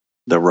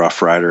 The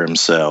Rough Rider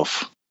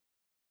himself.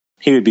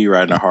 He would be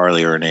riding a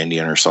Harley or an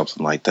Indian or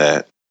something like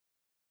that.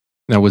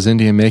 Now, was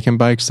Indian making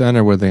bikes then,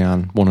 or were they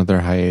on one of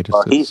their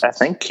hiatuses? I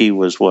think he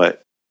was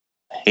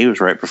he was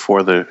right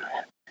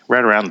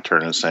around the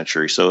turn of the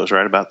century, so it was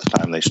right about the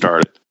time they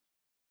started.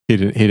 He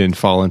didn't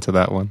fall into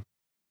that one.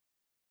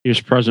 He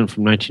was president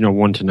from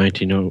 1901 to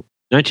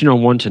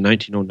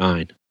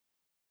 1909.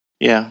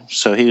 Yeah,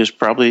 so he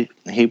probably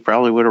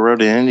would have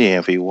rode an Indian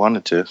if he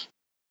wanted to.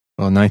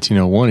 Well, in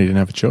 1901, he didn't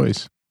have a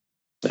choice.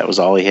 That was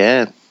all he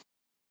had.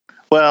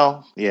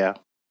 Well, yeah.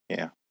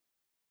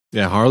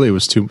 Yeah, Harley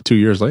was two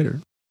years later.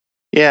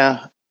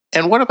 Yeah.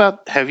 And what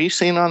about, have you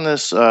seen on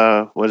this,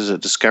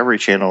 Discovery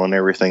Channel and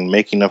everything,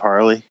 Making of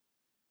Harley?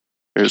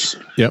 There's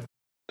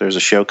a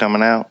show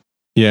coming out.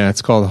 Yeah,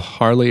 it's called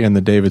Harley and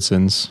the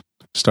Davidsons.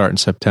 Start in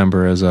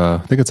September as I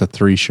think it's a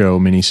 3-show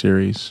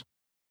miniseries.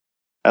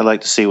 I'd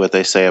like to see what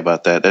they say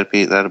about that.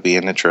 That'd be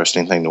an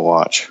interesting thing to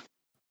watch.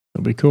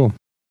 It'll be cool.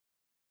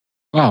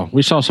 Wow,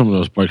 we saw some of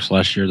those bikes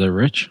last year. They're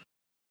rich.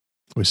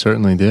 We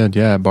certainly did.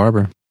 Yeah,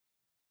 Barber.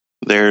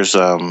 There's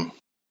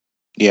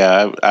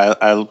yeah,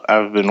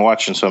 I've been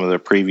watching some of the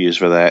previews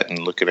for that and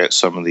looking at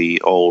some of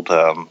the old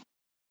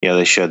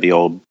they showed the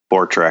old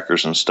board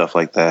trackers and stuff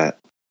like that.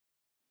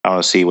 I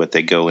want to see what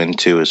they go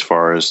into as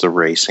far as the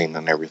racing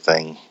and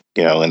everything,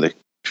 and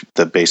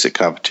the basic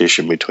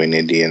competition between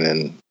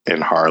Indian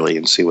and Harley,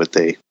 and see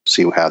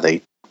how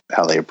they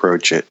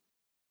approach it,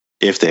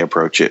 if they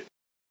approach it.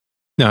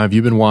 Now, have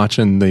you been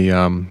watching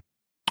the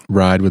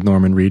ride with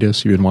Norman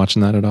Reedus? You been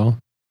watching that at all?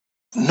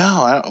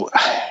 No,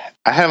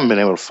 I haven't been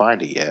able to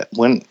find it yet.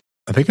 When?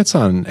 I think it's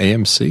on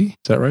AMC. Is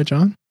that right,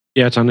 John?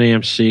 Yeah, it's on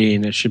AMC,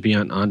 and it should be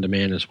on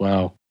demand as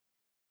well.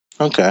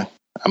 Okay,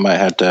 I might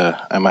have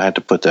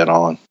to put that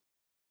on.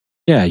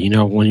 Yeah,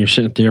 when you're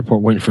sitting at the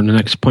airport waiting for the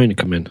next plane to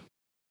come in.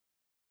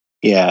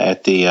 Yeah,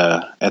 at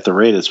the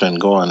rate it's been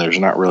going, there's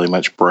not really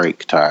much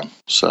break time.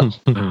 So,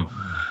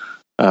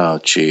 oh,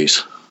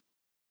 geez.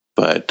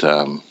 But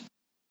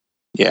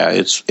yeah,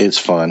 it's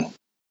fun.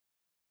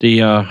 The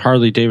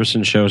Harley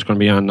Davidson show is going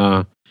to be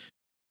on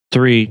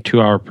three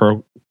two-hour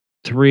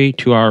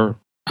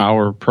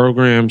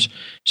programs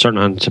starting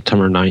on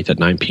September 9th at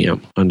 9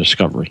 p.m. on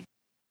Discovery.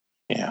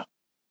 Yeah,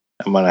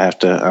 I'm gonna have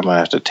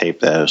to tape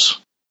those.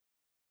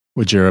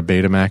 Would you a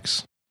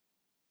Betamax?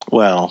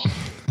 Well,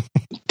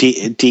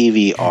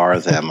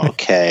 DVR them,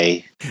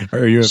 okay? Or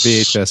are you a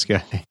VHS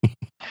guy?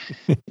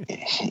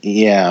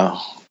 Yeah.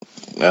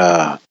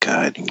 Oh,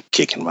 God, you're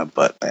kicking my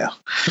butt now.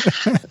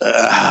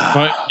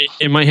 But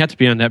it might have to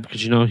be on that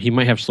because, he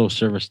might have slow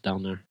service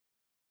down there.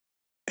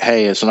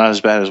 Hey, it's not as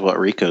bad as what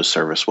Rico's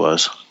service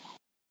was.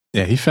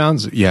 Yeah,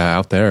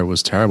 out there it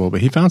was terrible,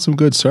 but he found some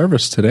good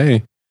service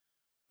today.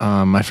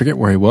 I forget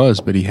where he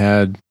was, but he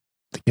had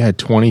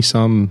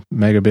 20-some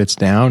megabits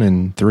down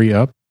and 3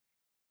 up.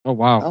 Oh,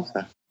 wow.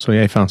 Okay. So,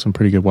 yeah, he found some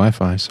pretty good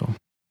Wi-Fi. So,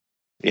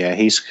 yeah,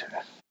 he's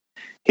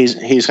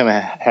going to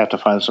have to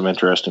find some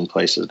interesting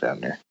places down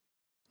there.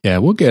 Yeah,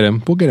 we'll get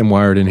him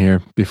wired in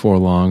here before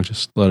long.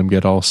 Just let him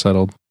get all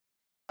settled.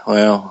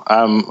 Well,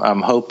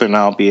 I'm hoping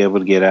I'll be able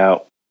to get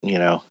out,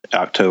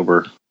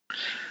 October,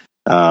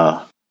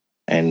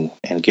 and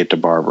get to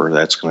Barber.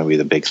 That's going to be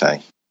the big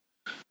thing.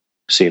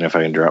 Seeing if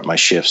I can drop my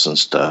shifts and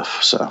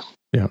stuff. So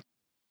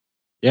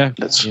yeah,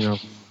 that's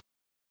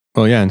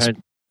Well, yeah,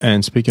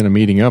 and speaking of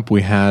meeting up,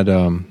 we had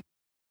a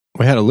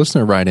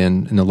listener write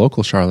in the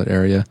local Charlotte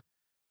area.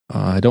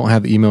 I don't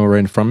have the email right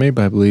in front of me,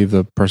 but I believe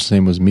the person's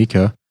name was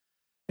Mika.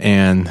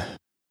 And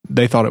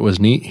they thought it was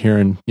neat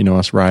hearing,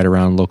 us ride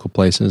around local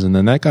places. And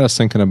then that got us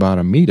thinking about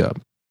a meetup.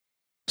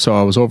 So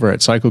I was over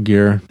at Cycle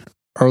Gear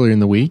earlier in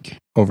the week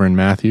over in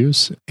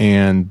Matthews,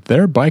 and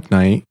their bike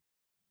night,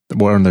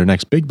 one of their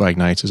next big bike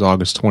nights, is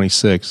August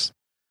 26th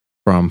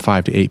from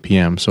 5 to 8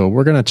 p.m. So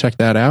we're going to check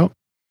that out.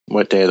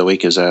 What day of the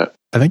week is that?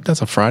 I think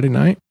that's a Friday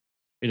night.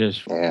 It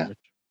is. Yeah.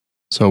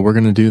 So we're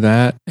going to do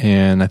that.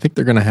 And I think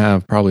they're going to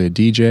have probably a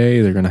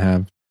DJ. They're going to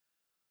have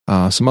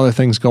some other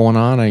things going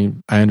on.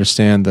 I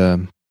understand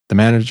the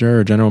manager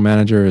or general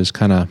manager is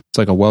it's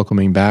like a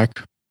welcoming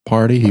back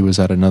party. He was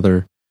at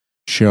another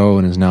show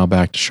and is now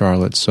back to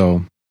Charlotte.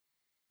 So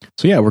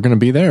yeah, we're going to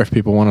be there if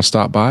people want to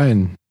stop by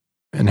and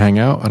hang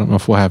out. I don't know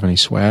if we'll have any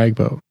swag,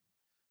 but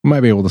we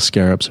might be able to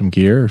scare up some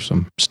gear or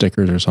some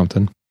stickers or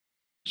something.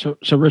 So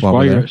Rich,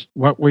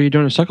 what were you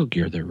doing at Cycle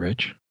Gear there,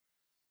 Rich?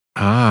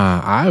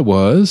 I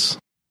was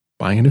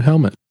buying a new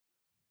helmet.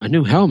 A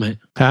new helmet?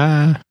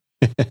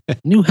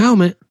 New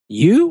helmet?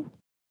 You?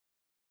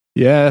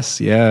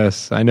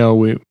 Yes. I know.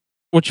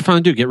 What you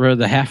finally do? Get rid of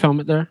the half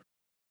helmet there?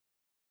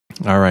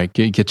 All right,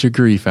 get your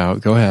grief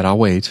out. Go ahead. I'll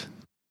wait.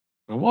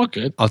 I'm all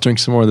good. I'll drink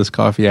some more of this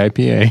coffee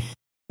IPA.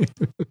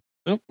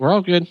 Nope, we're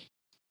all good.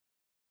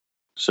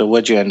 So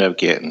what'd you end up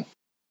getting?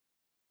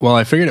 Well,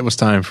 I figured it was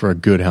time for a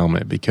good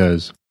helmet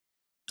because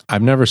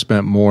I've never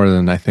spent more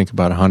than I think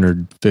about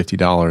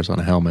 $150 on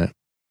a helmet.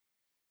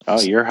 Oh,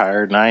 you're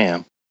higher than I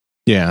am.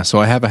 Yeah, so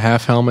I have a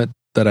half helmet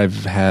that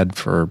I've had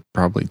for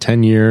probably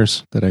 10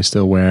 years that I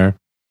still wear,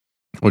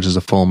 which is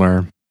a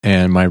Fulmer.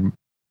 And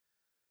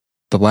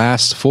the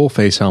last full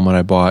face helmet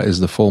I bought is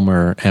the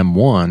Fulmer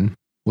M1,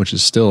 which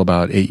is still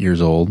about 8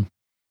 years old.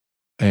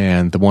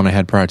 And the one I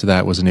had prior to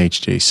that was an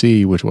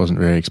HJC, which wasn't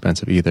very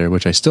expensive either,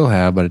 which I still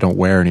have, but I don't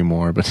wear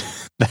anymore. But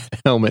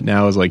that helmet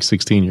now is like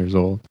 16 years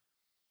old.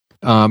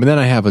 And then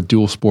I have a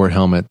dual sport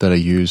helmet that I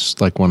use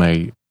like when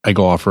I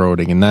go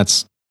off-roading, and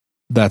that's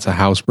a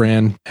house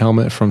brand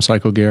helmet from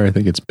Cycle Gear. I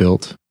think it's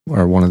Built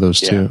or one of those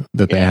two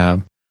that they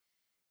have.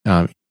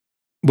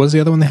 What's the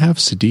other one they have?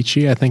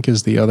 Sedici, I think,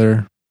 is the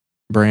other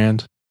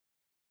brand.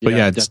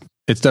 But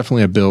it's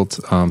definitely a Built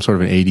sort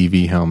of an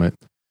ADV helmet.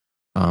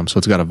 So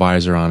it's got a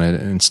visor on it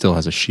and it still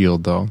has a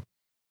shield though.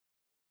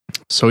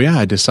 So yeah,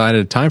 I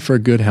decided time for a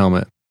good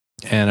helmet.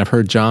 And I've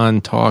heard John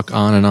talk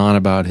on and on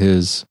about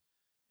his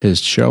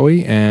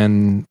Shoei,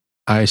 and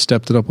I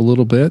stepped it up a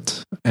little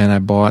bit and I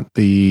bought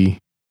the,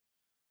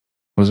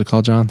 what was it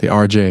called, John? The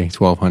RJ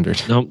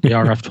 1200. No, the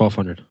RF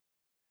 1200.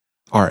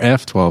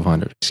 RF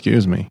 1200,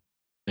 excuse me.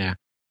 Yeah.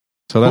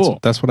 So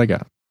that's what I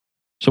got.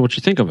 So what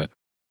you think of it?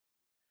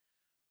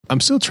 I'm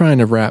still trying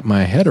to wrap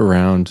my head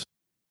around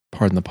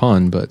pardon the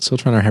pun, but still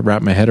trying to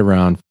wrap my head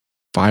around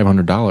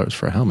 $500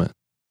 for a helmet.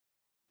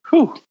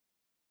 Whew.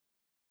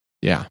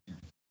 Yeah.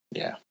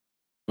 Yeah.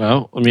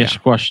 Well, let me ask you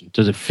a question.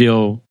 Does it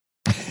feel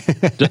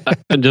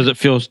does it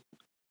feel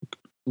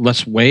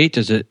less weight?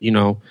 Is it,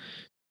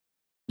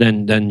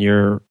 than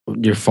your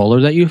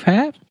Fuller that you've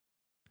had?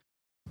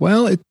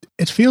 Well,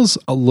 it feels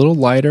a little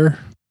lighter.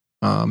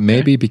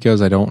 Maybe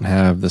because I don't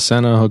have the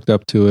Sena hooked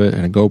up to it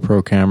and a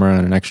GoPro camera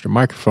and an extra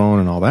microphone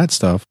and all that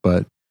stuff,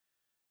 but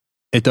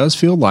it does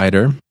feel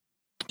lighter.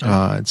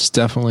 It's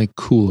definitely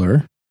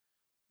cooler.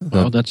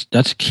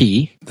 That's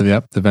key.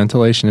 The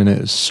ventilation in it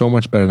is so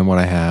much better than what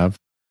I have.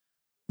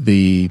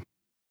 The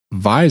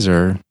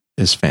visor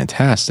is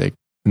fantastic.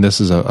 And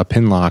this is a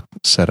pin lock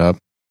setup,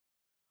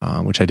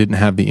 which I didn't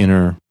have the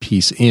inner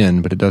piece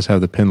in, but it does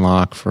have the pin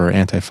lock for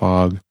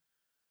anti-fog.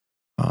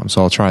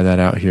 So I'll try that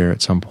out here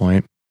at some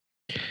point.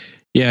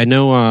 Yeah, I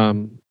know.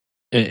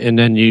 And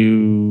then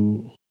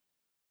you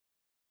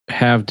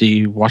have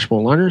the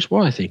washable liner as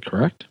well, I think,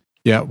 correct?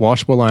 Yeah,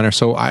 washable liner.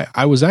 So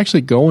I was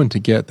actually going to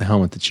get the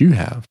helmet that you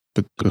have.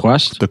 The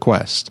Quest? The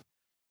Quest.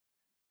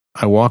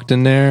 I walked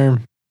in there,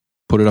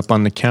 put it up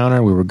on the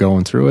counter. We were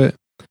going through it.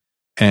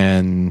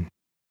 And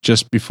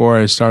just before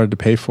I started to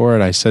pay for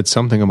it, I said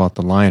something about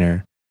the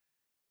liner.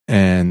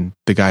 And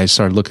the guy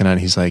started looking at it.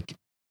 He's like,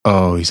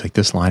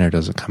 this liner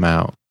doesn't come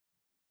out.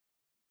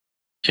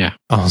 Yeah.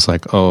 I was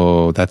like,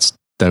 oh, that's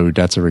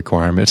a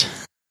requirement.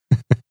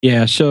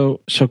 Yeah.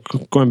 So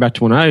going back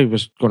to when I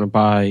was going to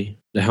buy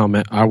the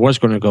helmet, I was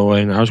going to go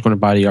in, I was going to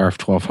buy the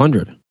RF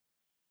 1200.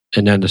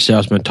 And then the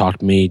salesman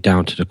talked me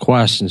down to the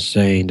Quest and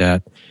saying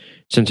that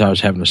since I was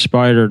having a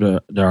Spider,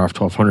 the RF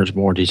 1200 is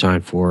more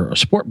designed for a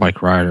sport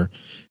bike rider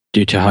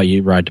due to how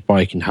you ride the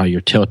bike and how you're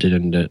tilted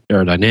and the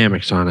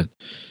aerodynamics on it.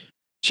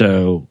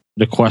 So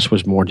the Quest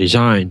was more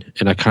designed,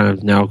 and I kind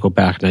of now go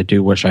back and I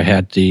do wish I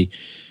had the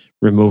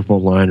removable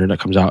liner that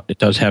comes out. It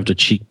does have the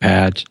cheek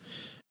pads.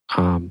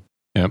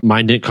 Yep.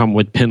 Mine didn't come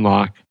with pin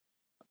lock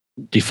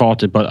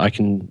defaulted, but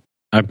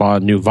I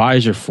bought a new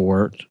visor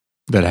for it.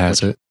 That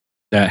has it.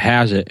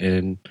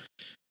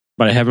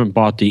 But I haven't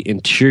bought the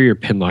interior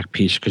pin lock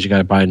piece because you got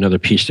to buy another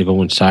piece to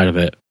go inside of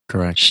it.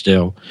 Correct.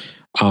 Still.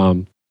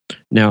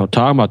 Now,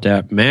 talking about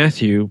that,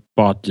 Matthew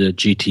bought the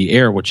GT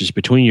Air, which is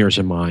between yours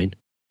and mine.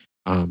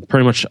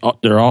 Pretty much,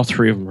 they're all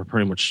three of them are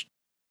pretty much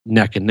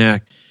neck and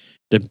neck.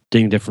 The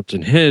thing difference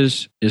in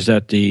his is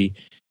that the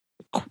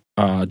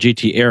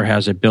GT Air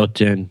has a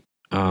built-in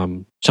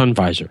sun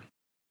visor.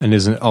 And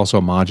isn't it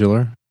also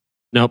modular?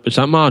 Nope, it's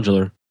not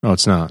modular. Oh,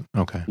 it's not.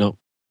 Okay. Nope.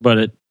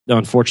 But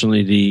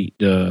unfortunately,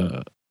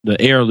 the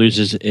Air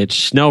loses its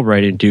Snell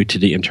rating due to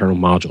the internal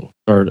module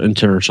or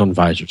internal sun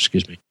visor.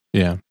 Excuse me.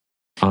 Yeah.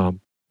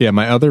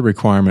 My other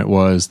requirement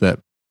was that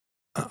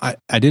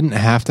I didn't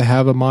have to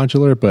have a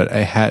modular,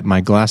 but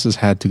my glasses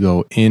had to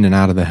go in and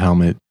out of the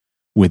helmet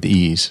with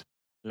ease,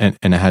 and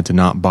it had to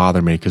not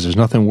bother me because there's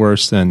nothing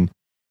worse than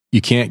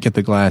you can't get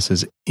the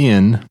glasses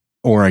in,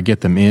 or I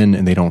get them in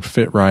and they don't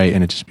fit right,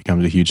 and it just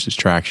becomes a huge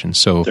distraction.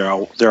 So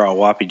they're all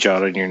whoppy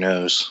jawed on your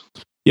nose.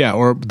 Yeah,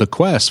 or the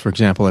Quest, for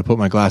example, I put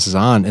my glasses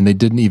on and they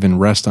didn't even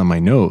rest on my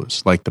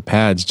nose. Like the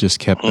pads just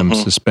kept them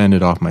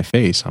suspended off my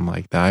face. I'm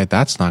like,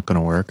 that's not going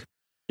to work.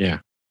 Yeah.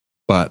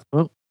 But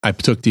I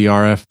took the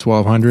RF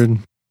 1200,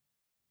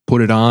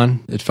 put it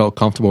on. It felt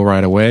comfortable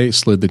right away.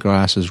 Slid the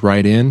glasses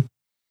right in.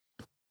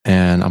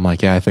 And I'm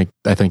like, yeah, I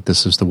think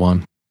this is the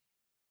one.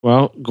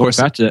 Well, going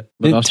back to it.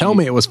 Didn't tell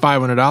me it was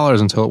 $500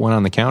 until it went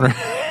on the counter.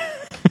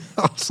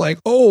 I was like,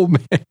 oh,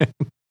 man.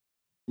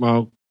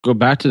 Well, go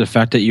back to the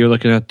fact that you're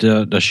looking at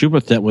the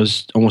Schubert that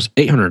was almost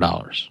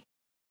 $800.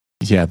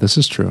 Yeah, this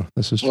is true.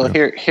 Well,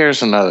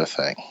 here's another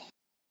thing.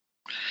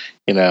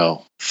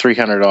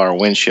 $300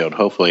 windshield.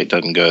 Hopefully it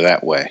doesn't go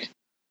that way.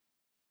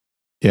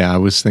 Yeah, I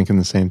was thinking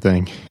the same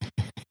thing.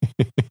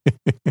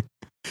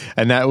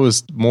 And that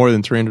was more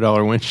than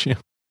 $300 windshield.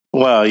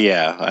 Well,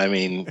 yeah. I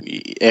mean,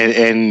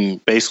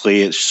 and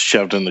basically it's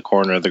shoved in the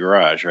corner of the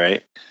garage,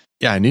 right?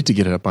 Yeah, I need to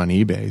get it up on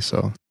eBay.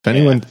 So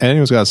if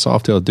anyone's got a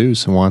Softail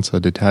Deuce and wants a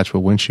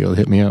detachable windshield,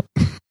 hit me up.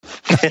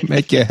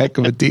 Make you a heck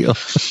of a deal.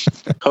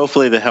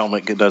 Hopefully the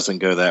helmet doesn't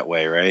go that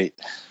way, right?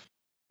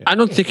 I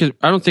don't think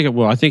it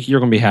will. I think you're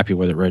going to be happy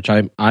with it, Rich.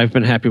 I've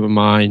been happy with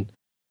mine.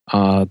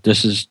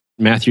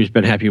 Matthew's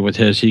been happy with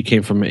his. He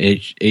came from an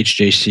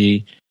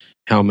HJC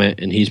helmet,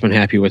 and he's been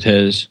happy with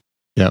his.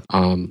 Yeah.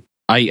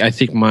 I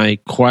think my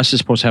Quest is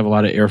supposed to have a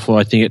lot of airflow.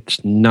 I think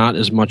it's not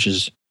as much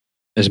as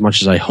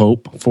I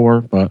hope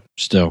for, but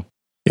still.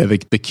 Yeah, the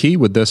key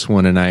with this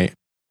one, I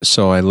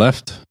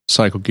left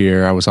Cycle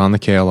Gear. I was on the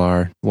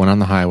KLR, went on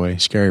the highway,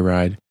 scary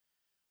ride,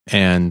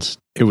 and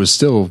it was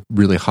still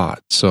really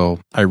hot. So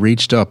I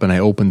reached up and I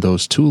opened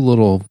those two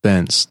little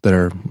vents that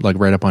are like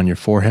right up on your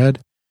forehead.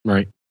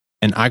 Right.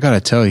 And I got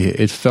to tell you,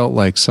 it felt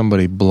like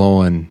somebody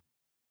blowing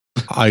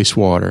ice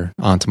water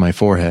onto my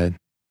forehead.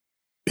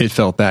 It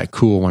felt that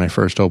cool when I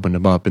first opened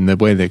them up. And the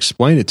way they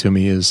explained it to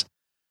me is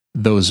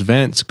those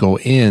vents go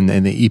in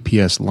and the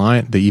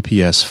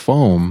EPS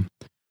foam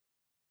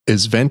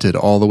is vented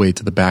all the way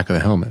to the back of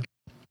the helmet.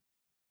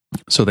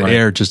 So the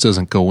air just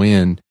doesn't go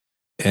in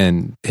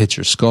and hits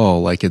your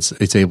skull, like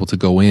it's able to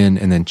go in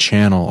and then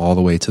channel all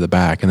the way to the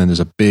back, and then there's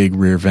a big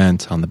rear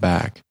vent on the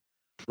back.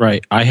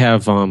 Right. I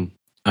have a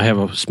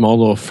small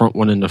little front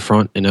one in the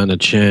front and on the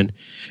chin,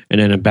 and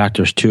then in the back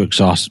there's 2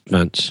 exhaust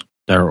vents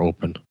that are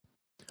open.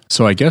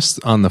 So I guess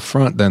on the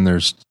front, then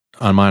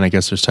on mine, I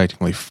guess there's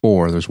technically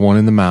 4. There's one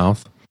in the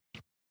mouth,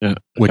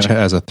 which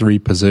has a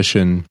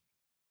 3-position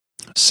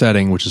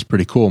setting, which is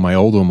pretty cool. My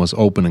old one was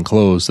open and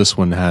closed. This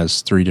one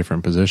has 3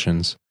 different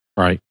positions.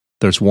 Right.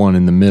 There's one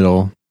in the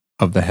middle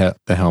of the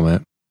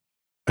helmet,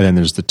 and then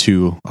there's the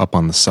 2 up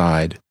on the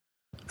side,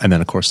 and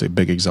then of course the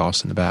big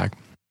exhaust in the back.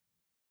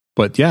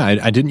 But yeah,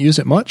 I didn't use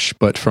it much,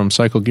 but from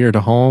Cycle Gear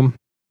to home,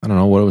 I don't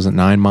know, what was it,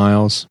 9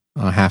 miles,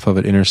 half of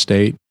it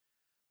interstate,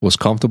 was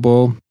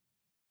comfortable.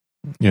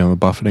 The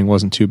buffeting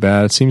wasn't too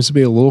bad. It seems to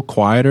be a little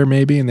quieter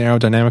maybe in the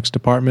aerodynamics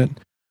department.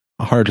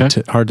 Hard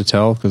to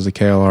tell because the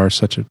KLR is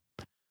such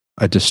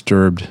a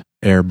disturbed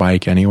air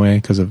bike anyway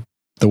because of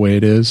the way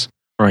it is.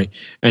 Right.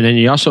 And then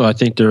you also, I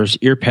think there's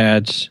ear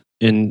pads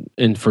in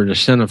for the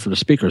center for the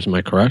speakers. Am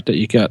I correct? That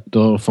you got the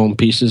little foam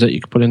pieces that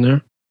you can put in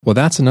there? Well,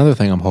 that's another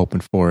thing I'm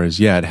hoping for is,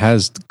 it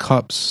has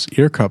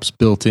ear cups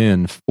built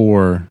in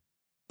for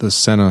the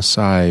Sena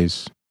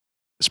size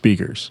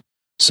speakers.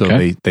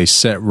 So they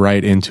set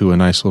right into a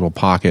nice little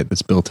pocket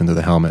that's built into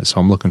the helmet. So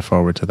I'm looking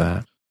forward to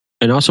that.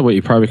 And also what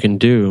you probably can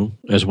do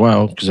as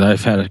well, because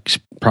I've had a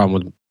problem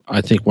with, I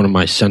think one of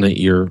my Sena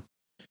ear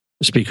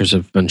speakers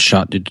have been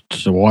shot due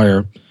to the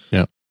wire.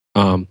 Yeah.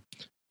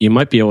 You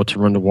might be able to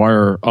run the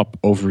wire up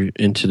over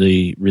into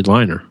the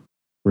reliner,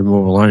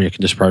 removable liner. You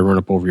can just probably run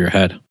up over your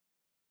head,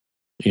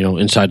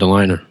 inside the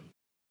liner.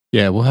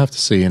 Yeah, we'll have to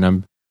see. And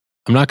I'm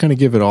not going to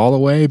give it all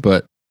away,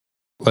 but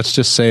let's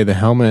just say the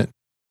helmet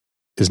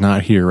is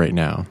not here right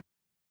now.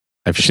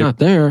 It's not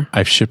there.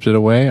 I've shipped it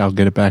away. I'll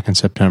get it back in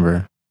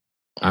September.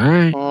 All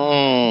right.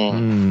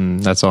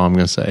 That's all I'm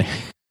going to say.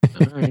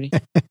 All righty.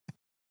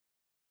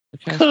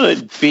 Okay.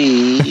 Could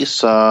be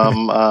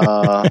some.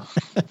 I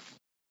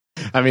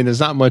mean, there's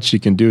not much you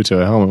can do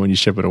to a helmet when you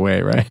ship it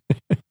away, right?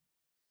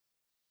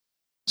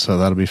 So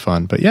that'll be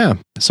fun. But yeah,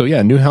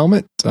 new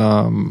helmet,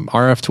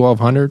 RF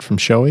 1200 from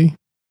Shoei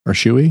or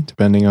Shui,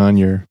 depending on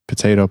your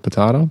potato.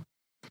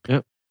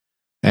 Yep.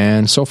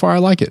 And so far, I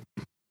like it.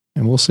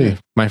 And we'll see.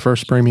 My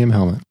first premium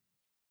helmet.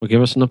 Well,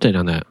 give us an update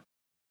on that.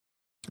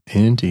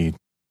 Indeed.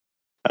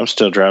 I'm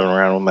still driving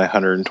around with my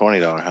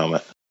 $120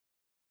 helmet.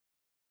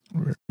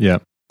 Yeah.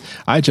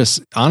 I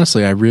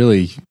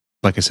really,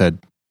 like I said,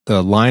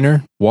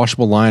 the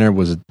washable liner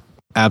was an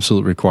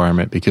absolute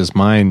requirement because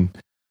my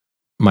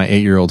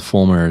 8-year-old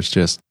Fulmer is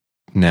just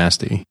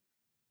nasty.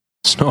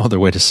 There's no other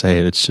way to say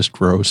it. It's just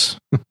gross.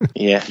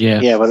 Yeah,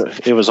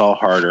 but it was all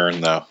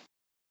hard-earned, though.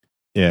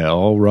 Yeah,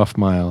 all rough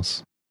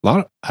miles.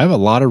 I have a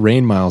lot of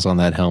rain miles on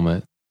that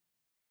helmet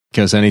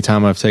because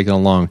anytime I've taken a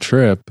long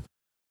trip,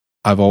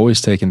 I've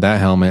always taken that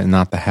helmet and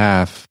not the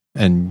half.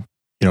 And,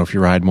 if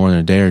you ride more than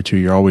a day or two,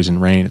 you're always in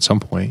rain at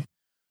some point.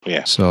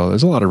 Yeah. So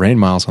there's a lot of rain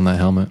miles on that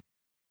helmet.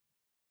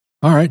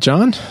 All right,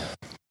 John.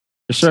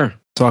 Yes, sir.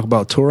 Talk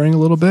about touring a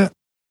little bit.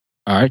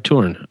 All right,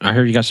 touring. I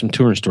heard you got some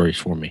touring stories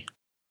for me.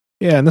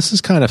 Yeah, and this is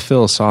kind of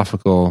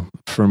philosophical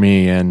for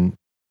me. And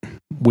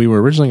we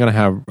were originally going to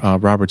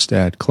have Robert's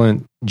dad,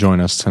 Clint, join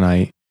us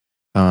tonight,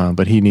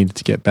 but he needed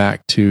to get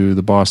back to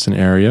the Boston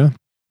area.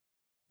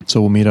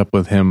 So we'll meet up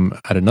with him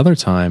at another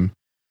time.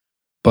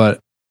 But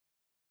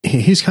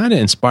he's kind of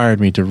inspired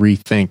me to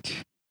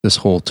rethink this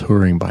whole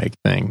touring bike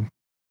thing.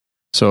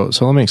 So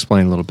let me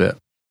explain a little bit.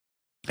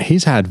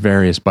 He's had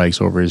various bikes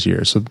over his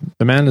years. So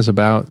the man is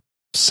about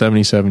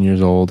 77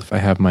 years old, if I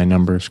have my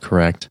numbers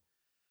correct.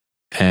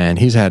 And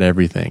he's had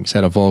everything. He's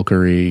had a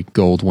Valkyrie,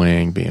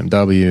 Goldwing,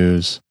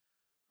 BMWs.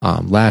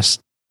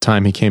 Last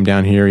time he came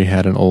down here, he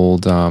had an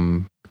old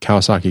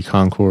Kawasaki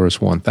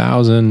Concours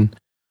 1000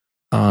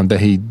 that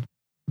he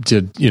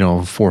did,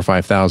 4,000 or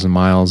 5,000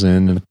 miles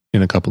in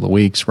a couple of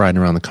weeks,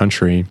 riding around the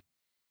country.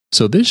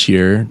 So this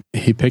year,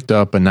 he picked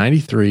up a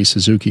 93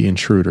 Suzuki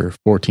Intruder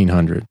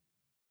 1400.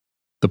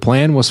 The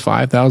plan was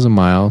 5,000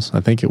 miles.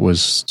 I think it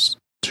was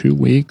 2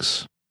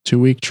 weeks,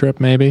 2-week trip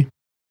maybe.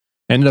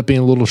 Ended up being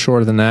a little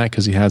shorter than that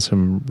because he had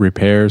some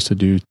repairs to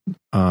do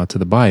to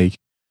the bike.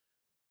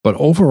 But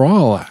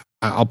overall,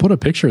 I'll put a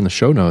picture in the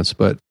show notes,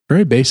 but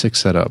very basic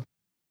setup.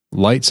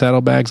 Light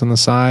saddlebags on the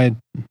side,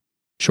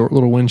 short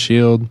little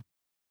windshield.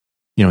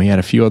 He had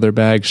a few other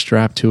bags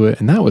strapped to it,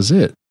 and that was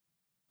it.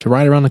 To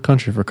ride around the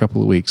country for a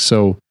couple of weeks.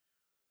 So,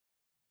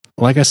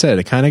 like I said,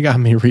 it kind of got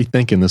me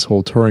rethinking this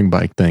whole touring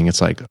bike thing. It's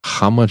like,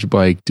 how much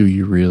bike do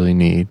you really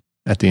need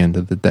at the end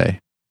of the day?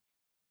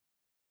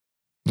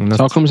 It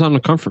all comes down to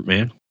comfort,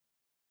 man.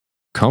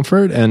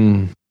 Comfort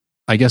and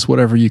I guess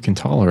whatever you can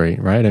tolerate,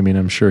 right? I mean,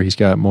 I'm sure he's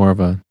got more of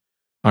a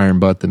iron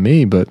butt than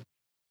me, but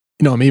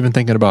I'm even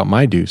thinking about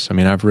my Deuce. I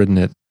mean, I've ridden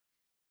it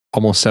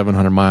almost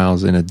 700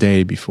 miles in a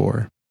day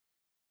before.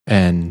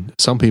 And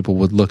some people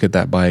would look at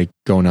that bike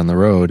going down the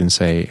road and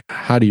say,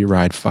 how do you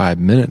ride 5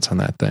 minutes on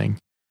that thing?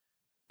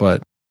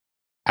 But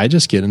I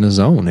just get in a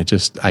zone.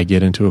 I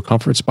get into a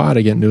comfort spot,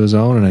 I get into a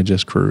zone, and I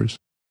just cruise.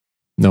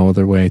 No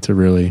other way to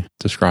really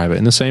describe it.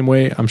 In the same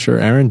way, I'm sure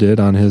Aaron did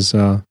on his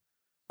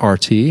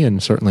RT,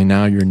 and certainly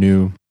now your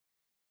new,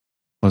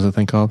 what's the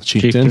thing called?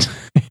 Chieftain.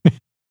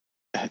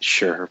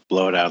 Sure,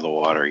 blow it out of the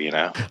water, you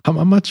know. How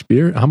much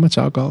beer, how much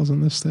alcohol is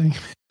in this thing?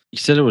 You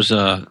said it was,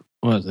 what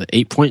was it,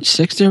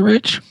 8.6 there,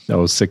 Rich? That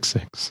was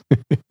 6.6.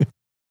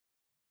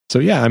 So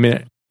yeah, I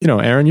mean, you know,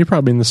 Aaron, you're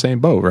probably in the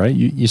same boat, right?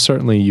 You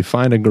certainly, you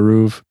find a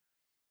groove,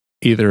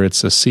 either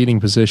it's a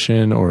seating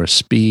position or a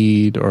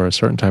speed or a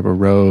certain type of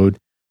road,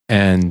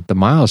 and the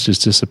miles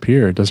just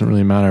disappear. It doesn't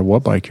really matter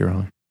what bike you're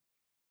on.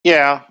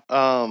 Yeah,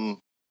 on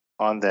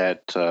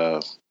that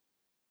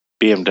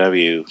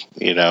BMW,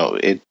 you know,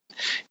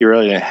 you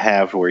really didn't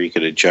have where you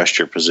could adjust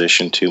your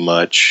position too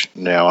much.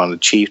 Now on the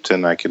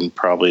Chieftain, I can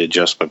probably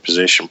adjust my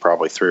position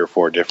probably 3 or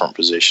 4 different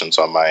positions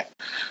on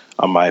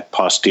my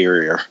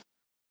posterior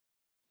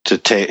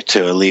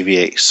to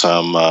alleviate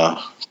some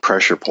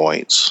pressure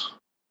points.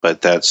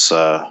 But that's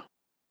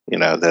you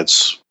know,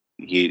 that's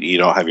you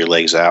don't have your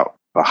legs out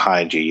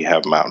behind you, you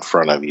have them out in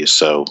front of you,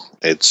 so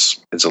it's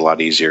a lot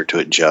easier to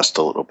adjust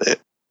a little bit.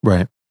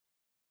 Right.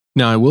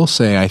 Now I will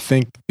say, I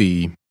think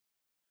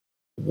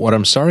what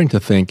I'm starting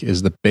to think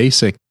is the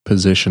basic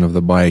position of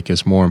the bike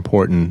is more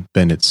important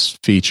than its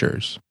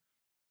features.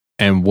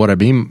 And what I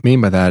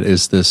mean by that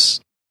is this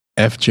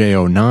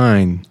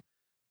FJ09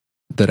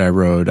 that I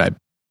rode, I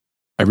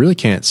really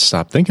can't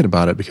stop thinking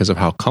about it because of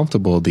how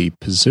comfortable the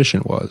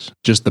position was.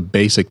 Just the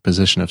basic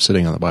position of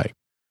sitting on the bike.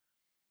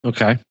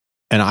 Okay.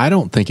 And I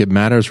don't think it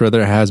matters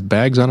whether it has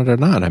bags on it or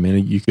not. I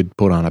mean, you could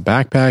put on a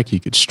backpack, you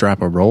could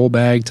strap a roll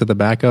bag to the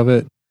back of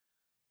it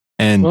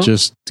and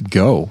just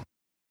go.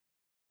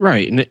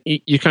 Right. And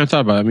you kind of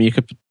thought about it. I mean,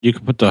 you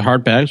could put the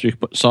hard bags, or you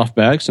could put soft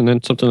bags, and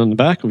then something on the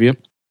back of you,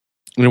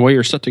 and away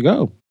you're set to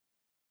go.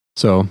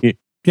 So,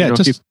 go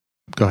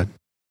ahead.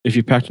 If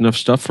you packed enough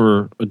stuff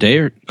for a day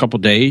or a couple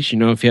of days, you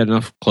know, if you had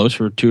enough clothes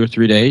for 2 or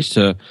 3 days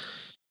to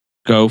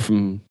go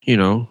from, you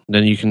know,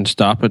 then you can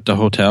stop at the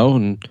hotel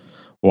and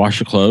wash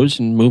your clothes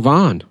and move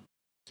on.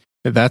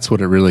 That's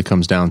what it really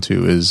comes down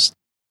to is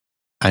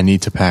I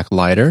need to pack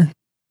lighter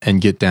and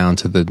get down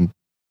to the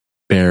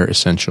bare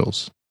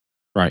essentials.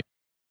 Right.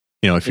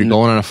 You know, if you're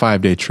going on a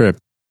 5-day trip,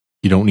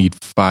 you don't need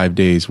 5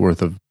 days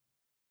worth of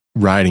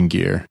riding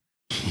gear.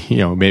 You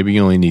know, maybe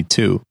you only need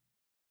 2.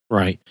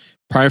 Right.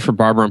 Probably for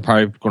Barbara, I'm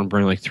probably going to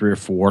bring like 3 or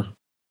 4.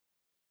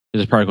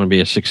 It's probably going to be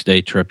a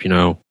 6-day trip, you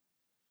know,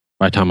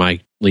 by the time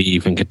I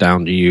leave and get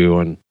down to you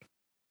and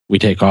we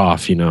take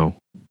off, you know.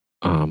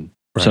 Right.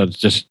 So it's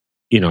just,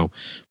 you know,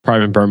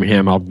 probably in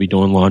Birmingham, I'll be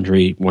doing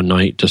laundry one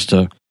night just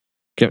to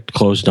get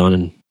clothes done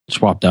and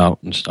swapped out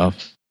and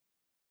stuff.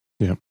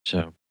 Yeah.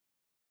 So,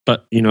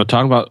 but, you know,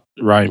 talking about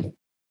riding,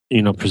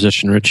 you know,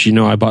 position, Rich, you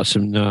know, I bought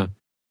something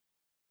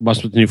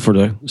new for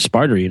the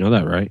Spider. You know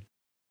that, right?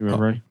 You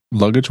remember, right?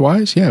 Luggage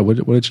wise? Yeah. What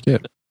did you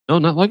get? No,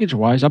 not luggage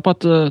wise. I bought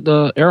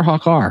the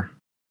Airhawk R.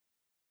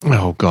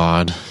 Oh,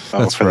 God.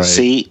 That's for right. The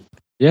seat?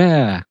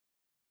 Yeah.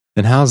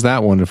 And how's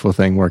that wonderful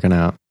thing working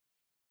out?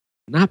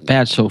 Not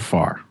bad so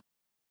far.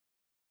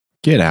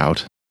 Get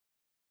out.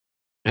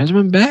 It hasn't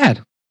been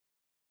bad.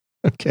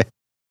 Okay.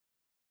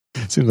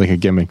 Seems like a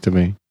gimmick to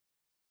me.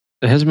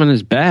 It hasn't been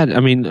as bad. I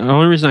mean, the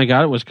only reason I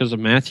got it was because of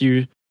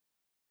Matthew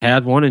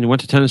had one and he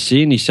went to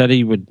Tennessee and he said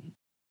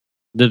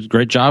did a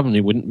great job and he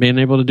wouldn't be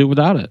able to do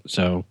without it.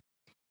 So,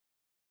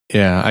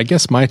 yeah, I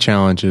guess my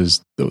challenge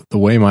is the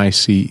way my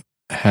seat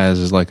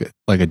has like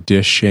a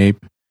dish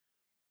shape.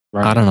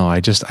 Right. I don't know.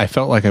 I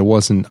felt like I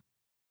wasn't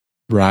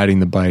riding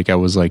the bike. I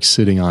was like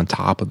sitting on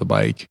top of the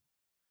bike.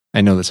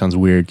 I know that sounds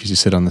weird because you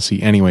sit on the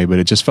seat anyway, but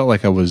it just felt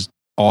like I was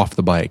off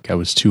the bike. I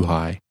was too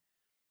high.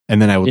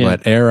 And then I would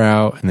let air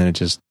out, and then it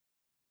just,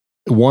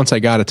 once I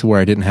got it to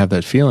where I didn't have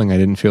that feeling, I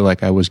didn't feel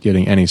like I was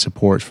getting any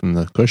support from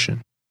the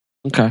cushion.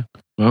 Okay.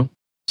 Well,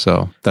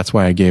 so that's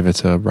why I gave it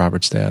to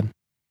Robert's dad.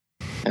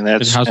 And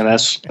that's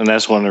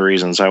one of the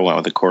reasons I went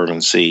with the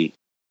Corbin seat.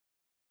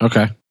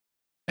 Okay.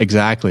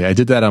 Exactly. I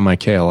did that on my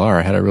KLR.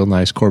 I had a real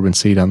nice Corbin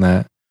seat on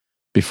that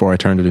before I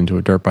turned it into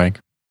a dirt bike.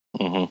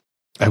 Mm-hmm.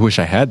 I wish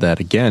I had that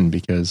again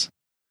because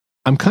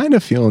I'm kind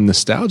of feeling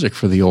nostalgic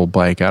for the old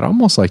bike. I'd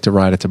almost like to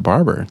ride it to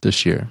Barber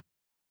this year.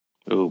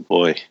 Oh,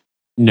 boy.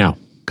 No.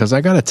 Because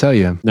I got to tell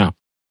you, no.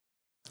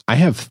 I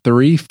have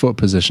 3 foot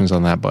positions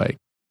on that bike.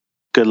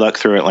 Good luck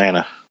through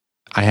Atlanta.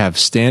 I have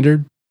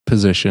standard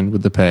position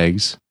with the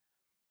pegs.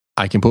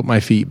 I can put my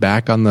feet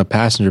back on the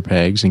passenger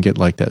pegs and get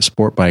like that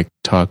sport bike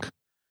tuck.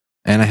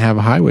 And I have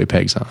highway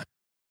pegs on it.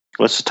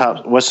 What's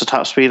the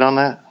top speed on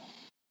that?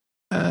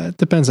 It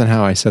depends on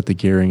how I set the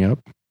gearing up.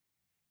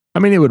 I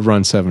mean, it would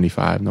run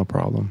 75, no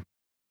problem.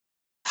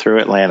 Through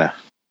Atlanta.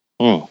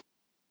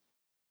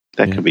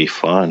 That could be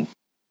fun.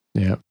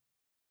 Yeah.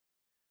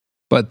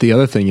 But the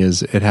other thing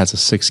is, it has a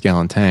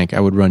 6-gallon tank.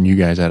 I would run you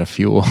guys out of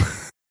fuel.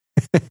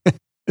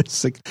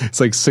 It's like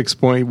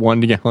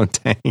 6.1 gallon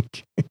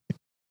tank.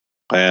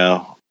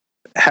 Well,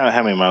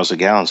 how many miles a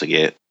gallon does it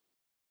get?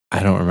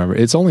 I don't remember.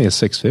 It's only a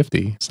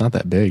 650. It's not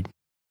that big.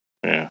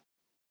 Yeah.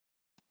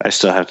 I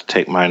still have to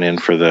take mine in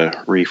for the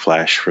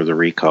reflash for the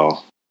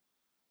recall.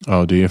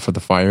 Oh, do you? For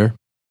the fire?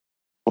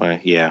 Well,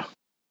 yeah.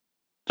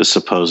 The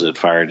supposed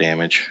fire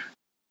damage.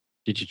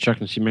 Did you check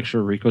and see, make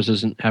sure Rico's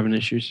isn't having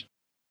issues?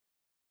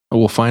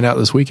 We'll find out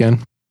this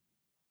weekend.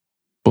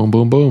 Boom,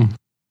 boom, boom.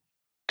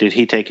 Did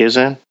he take his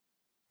in?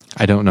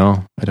 I don't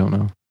know.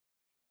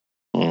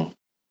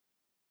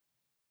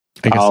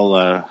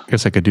 I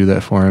guess I could do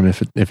that for him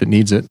if it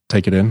needs it.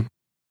 Take it in.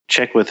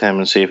 Check with him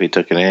and see if he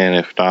took it in.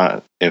 If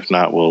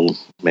not, we'll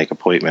make an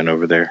appointment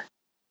over there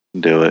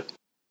and do it.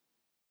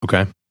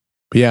 Okay.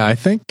 But yeah, I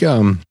think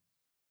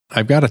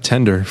I've got a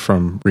tender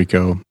from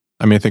Rico.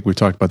 I mean, I think we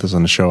talked about this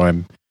on the show.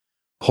 I'm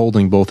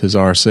holding both his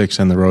R6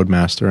 and the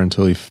Roadmaster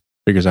until he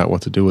figures out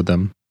what to do with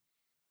them.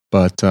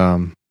 But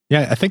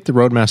yeah, I think the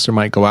Roadmaster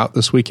might go out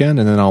this weekend,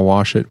 and then I'll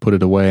wash it, put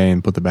it away,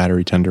 and put the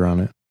battery tender on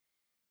it.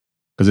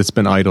 Because it's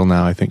been idle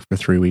now, I think, for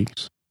 3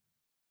 weeks.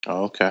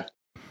 Oh, okay.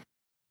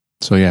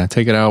 So yeah,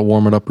 take it out,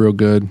 warm it up real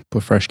good,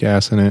 put fresh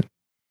gas in it,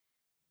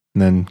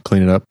 and then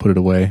clean it up, put it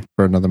away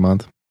for another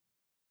month.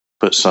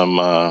 Put some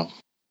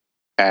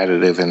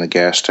additive in the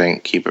gas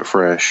tank, keep it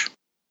fresh.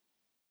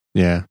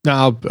 Yeah.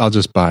 No, I'll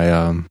just buy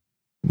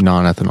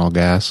non-ethanol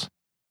gas.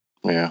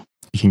 Yeah.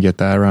 You can get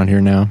that around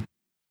here now.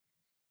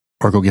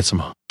 Or go get some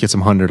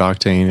 100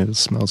 octane. It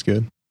smells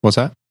good. What's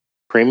that?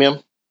 Premium?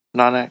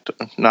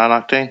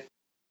 Non-octane?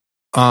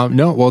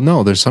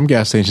 No. There's some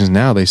gas stations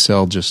now, they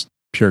sell just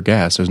pure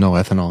gas. There's no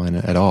ethanol in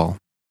it at all.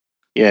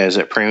 Yeah, is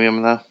it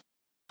premium though?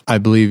 I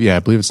believe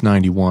it's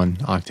 91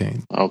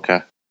 octane.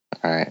 Okay.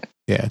 All right.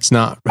 Yeah, it's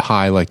not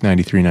high like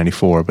 93,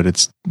 94,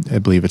 but I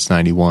believe it's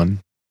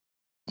 91.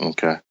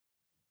 Okay.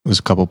 There's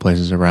a couple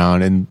places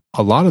around, and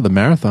a lot of the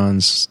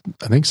marathons,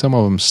 I think some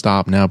of them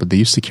stop now, but they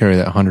used to carry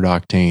that 100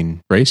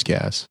 octane race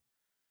gas,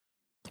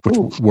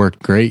 which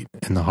worked great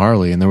in the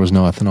Harley, and there was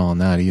no ethanol in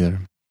that either.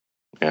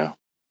 Yeah.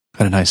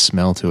 Had a nice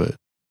smell to it.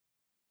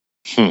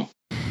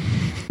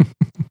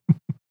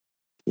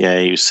 Yeah,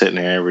 you sitting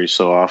there every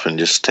so often,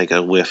 just take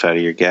a whiff out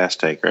of your gas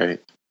tank, right?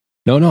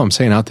 No, I'm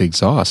saying out the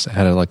exhaust. It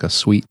had like a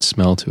sweet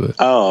smell to it.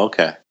 Oh,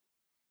 okay.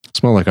 It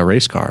smelled like a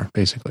race car,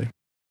 basically.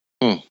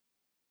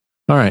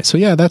 All right, so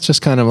yeah, that's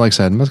just kind of, like I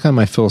said, that's kind of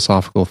my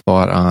philosophical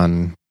thought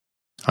on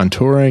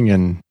touring,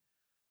 and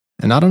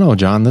I don't know,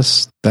 John, that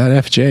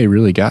FJ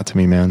really got to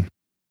me, man.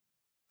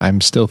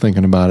 I'm still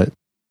thinking about it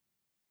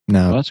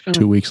now, well,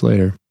 2 weeks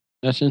later.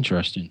 That's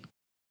interesting.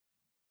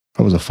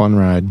 That was a fun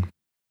ride.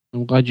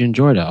 I'm glad you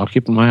enjoyed it. I'll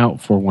keep an eye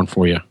out for one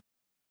for you.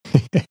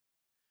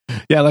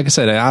 Yeah, like I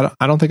said,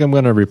 I don't think I'm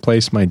going to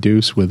replace my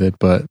Deuce with it,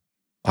 but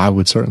I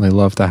would certainly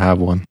love to have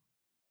one.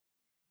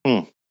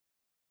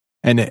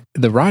 And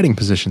the riding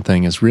position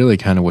thing is really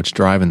kind of what's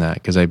driving that,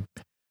 because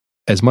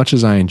as much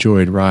as I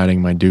enjoyed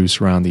riding my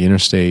Deuce around the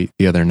interstate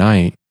the other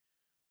night,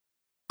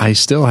 I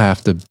still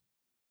have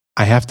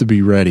to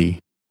be ready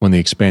when the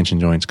expansion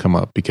joints come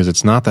up, because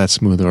it's not that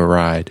smooth of a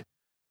ride.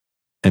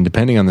 And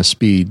depending on the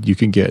speed, you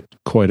can get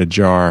quite a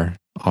jar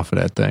off of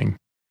that thing.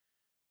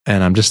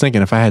 And I'm just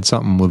thinking, if I had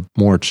something with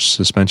more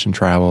suspension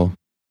travel,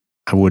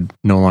 I would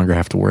no longer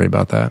have to worry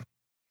about that.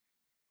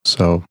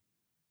 So,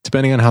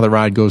 depending on how the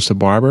ride goes to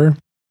Barber,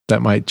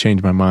 that might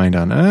change my mind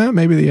on,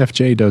 maybe the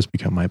FJ does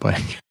become my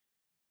bike.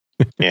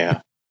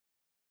 Yeah.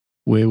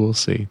 We will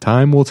see.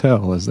 Time will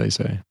tell, as they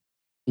say.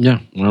 Yeah,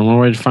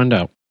 we're ready to find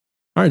out.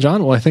 All right,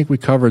 John. Well, I think we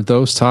covered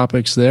those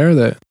topics there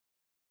that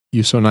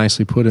you so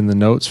nicely put in the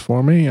notes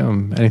for me.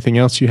 Anything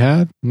else you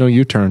had? No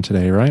U-turn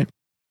today, right?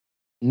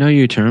 No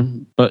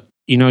U-turn, but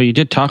you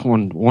did talk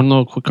one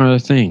little quick other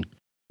thing.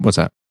 What's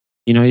that?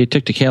 You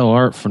took the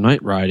KLR for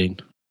night riding.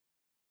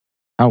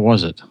 How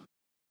was it?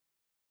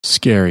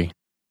 Scary.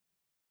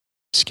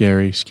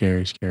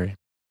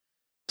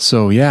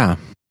 So yeah,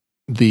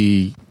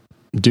 the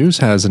Deuce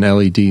has an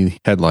LED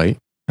headlight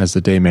as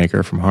the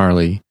Daymaker from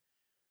Harley.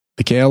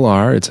 The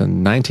KLR, it's a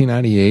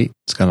 1998.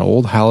 It's got an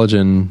old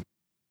halogen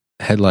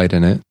headlight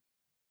in it,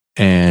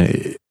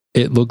 and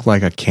it looked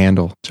like a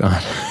candle,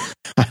 John.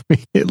 I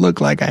mean, it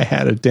looked like I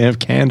had a damn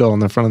candle on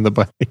the front of the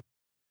bike.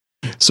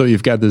 So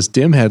you've got this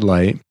dim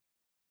headlight.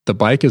 The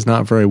bike is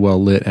not very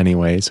well lit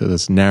anyway, so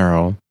it's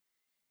narrow.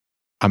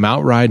 I'm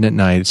out riding at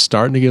night. It's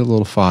starting to get a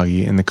little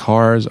foggy, and the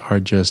cars are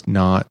just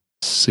not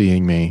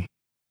seeing me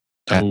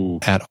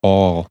at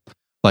all.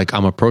 Like,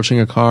 I'm approaching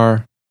a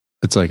car.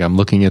 It's like I'm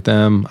looking at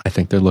them. I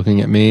think they're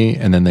looking at me,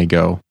 and then they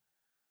go.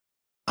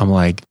 I'm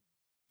like,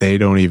 they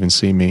don't even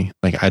see me.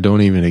 Like, I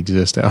don't even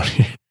exist out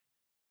here.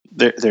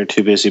 They're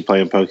too busy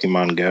playing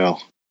Pokemon Go.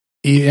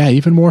 Yeah,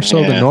 even more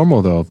so than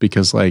normal, though,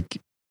 because, like,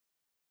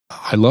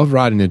 I love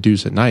riding the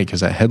Deuce at night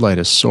because that headlight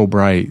is so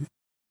bright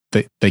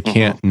that they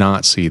can't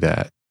not see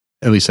that,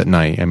 at least at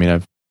night. I mean,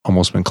 I've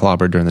almost been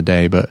clobbered during the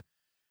day, but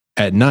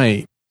at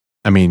night,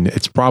 I mean,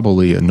 it's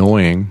probably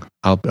annoying.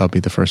 I'll be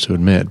the first to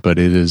admit, but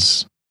it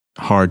is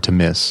hard to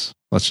miss.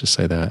 Let's just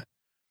say that.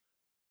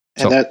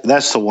 And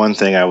that's the one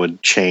thing I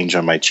would change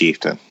on my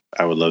Chieftain.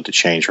 I would love to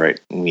change, right?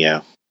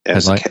 Yeah.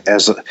 As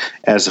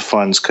the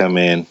funds come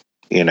in,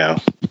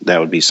 that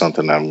would be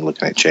something I'm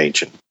looking at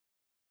changing.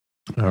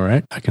 All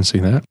right. I can see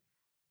that.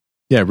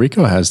 Yeah.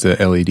 Rico has the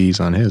LEDs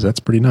on his. That's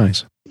pretty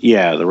nice.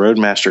 Yeah. The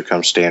Roadmaster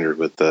comes standard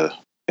with the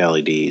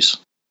LEDs.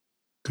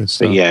 Good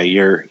stuff. But yeah,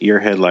 your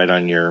headlight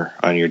on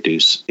your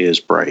Deuce is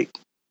bright.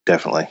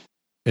 Definitely.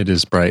 It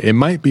is bright. It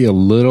might be a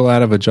little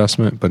out of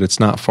adjustment, but it's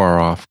not far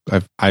off.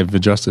 I've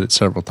adjusted it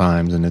several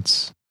times, and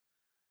it's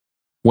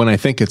when I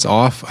think it's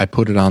off, I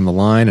put it on the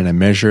line and I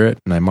measure it,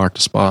 and I mark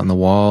the spot on the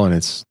wall, and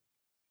it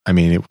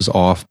was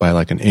off by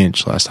like an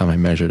inch last time I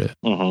measured it.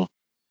 Mm-hmm.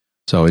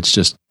 So it's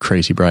just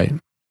crazy bright.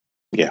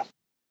 Yeah.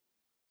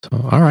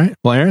 So all right.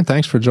 Well, Aaron,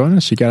 thanks for joining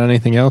us. You got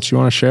anything else you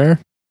want to share?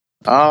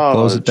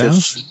 Close it down.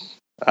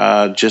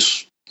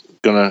 Just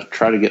gonna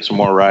try to get some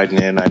more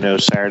riding in. I know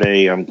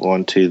Saturday I'm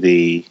going to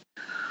the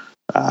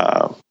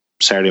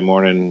Saturday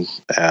morning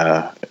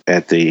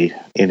at the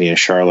Indiana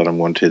Charlotte. I'm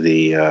going to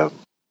the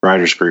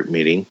riders group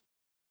meeting,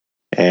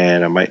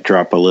 and I might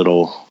drop a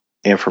little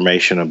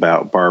information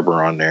about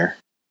Barber on there.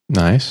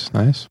 Nice.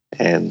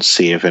 And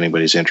see if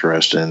anybody's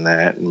interested in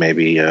that, and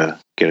maybe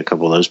get a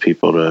couple of those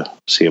people to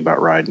see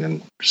about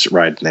riding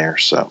there.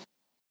 So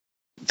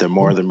the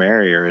more the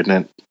merrier, isn't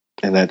it?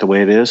 Isn't that the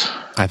way it is?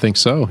 I think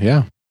so,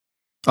 yeah.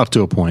 Up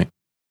to a point.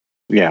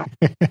 Yeah.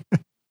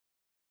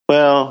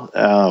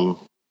 Well,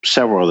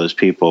 several of those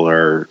people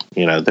are,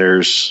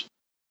 there's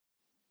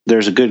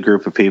a good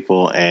group of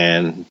people,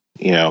 and,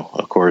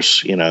 of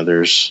course,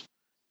 there's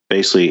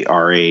basically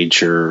our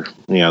age, or,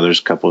 there's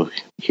a couple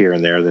here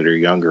and there that are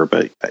younger,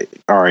 but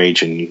our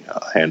age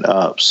and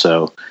up.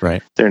 So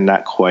right. They're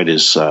not quite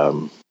as,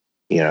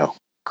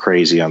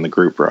 crazy on the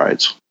group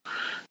rides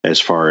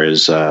as far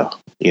as,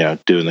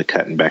 doing the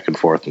cutting back and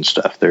forth and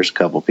stuff. There's a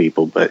couple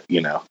people, but,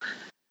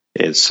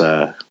 it's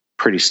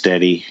pretty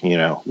steady,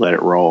 let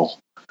it roll.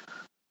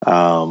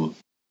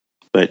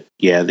 But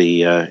yeah,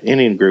 the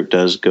Indian group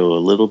does go a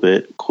little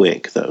bit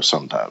quick though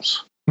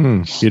sometimes.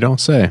 You don't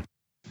say.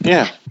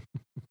 Yeah.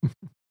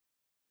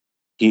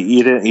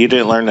 You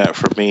didn't learn that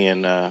from me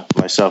and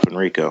myself and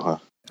Rico, huh?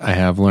 I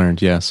have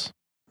learned, yes.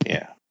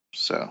 Yeah.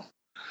 So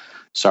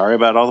sorry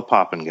about all the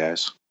popping,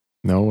 guys.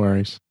 No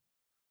worries.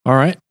 All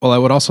right. Well, I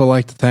would also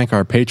like to thank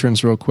our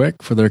patrons real quick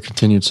for their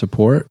continued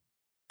support.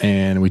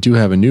 And we do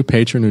have a new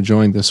patron who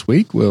joined this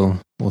week. We'll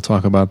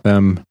talk about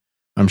them,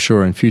 I'm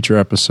sure, in future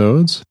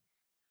episodes.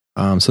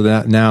 So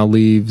that now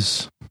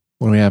leaves,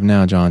 what do we have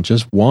now, John?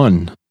 Just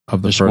one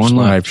of the first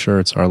 5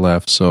 shirts are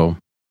left. So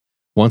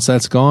once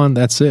that's gone,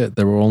 that's it.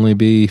 There will only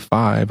be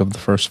 5 of the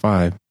first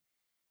 5.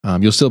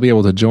 You'll still be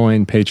able to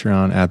join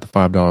Patreon at the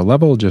 $5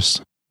 level,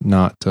 just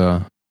won't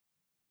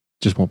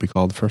be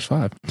called the first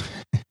 5.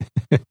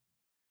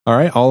 All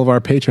right. All of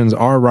our patrons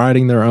are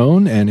riding their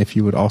own. And if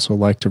you would also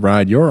like to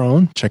ride your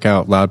own, check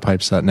out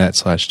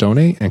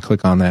loudpipes.net/donate and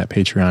click on that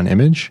Patreon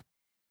image.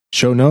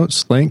 Show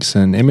notes, links,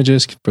 and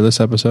images for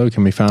this episode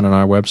can be found on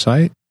our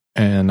website.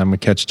 And I'm going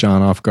to catch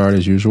John off guard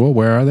as usual.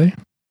 Where are they?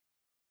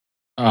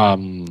 Yeah,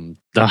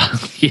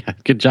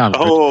 good job.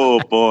 Oh,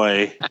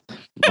 boy.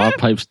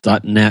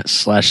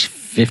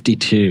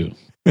 loudpipes.net/52.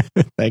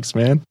 Thanks,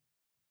 man.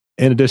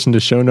 In addition to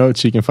show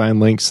notes, you can find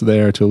links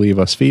there to leave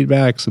us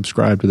feedback,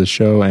 subscribe to the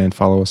show, and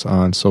follow us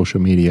on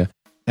social media.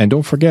 And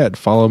don't forget,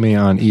 follow me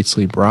on Eat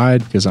Sleep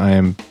Ride, because I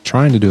am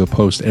trying to do a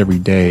post every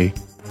day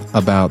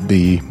about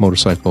the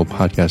Motorcycle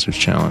Podcasters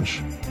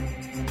Challenge.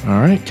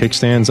 All right,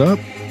 kickstands up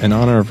in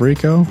honor of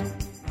Rico.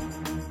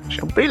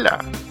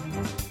 Shambhala.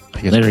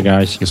 Later,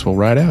 guys. I guess we'll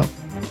ride out.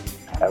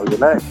 Have a good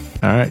night.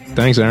 All right,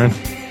 thanks, Aaron.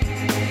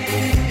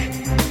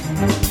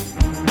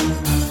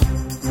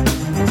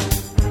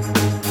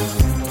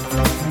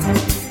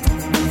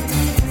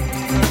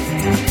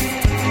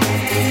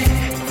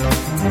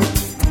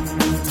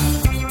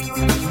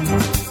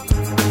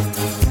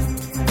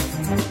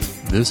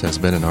 This has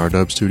been an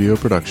RDub Studio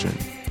production.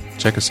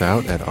 Check us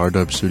out at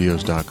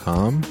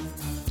rdubstudios.com,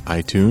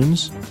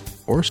 iTunes,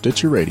 or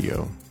Stitcher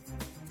Radio.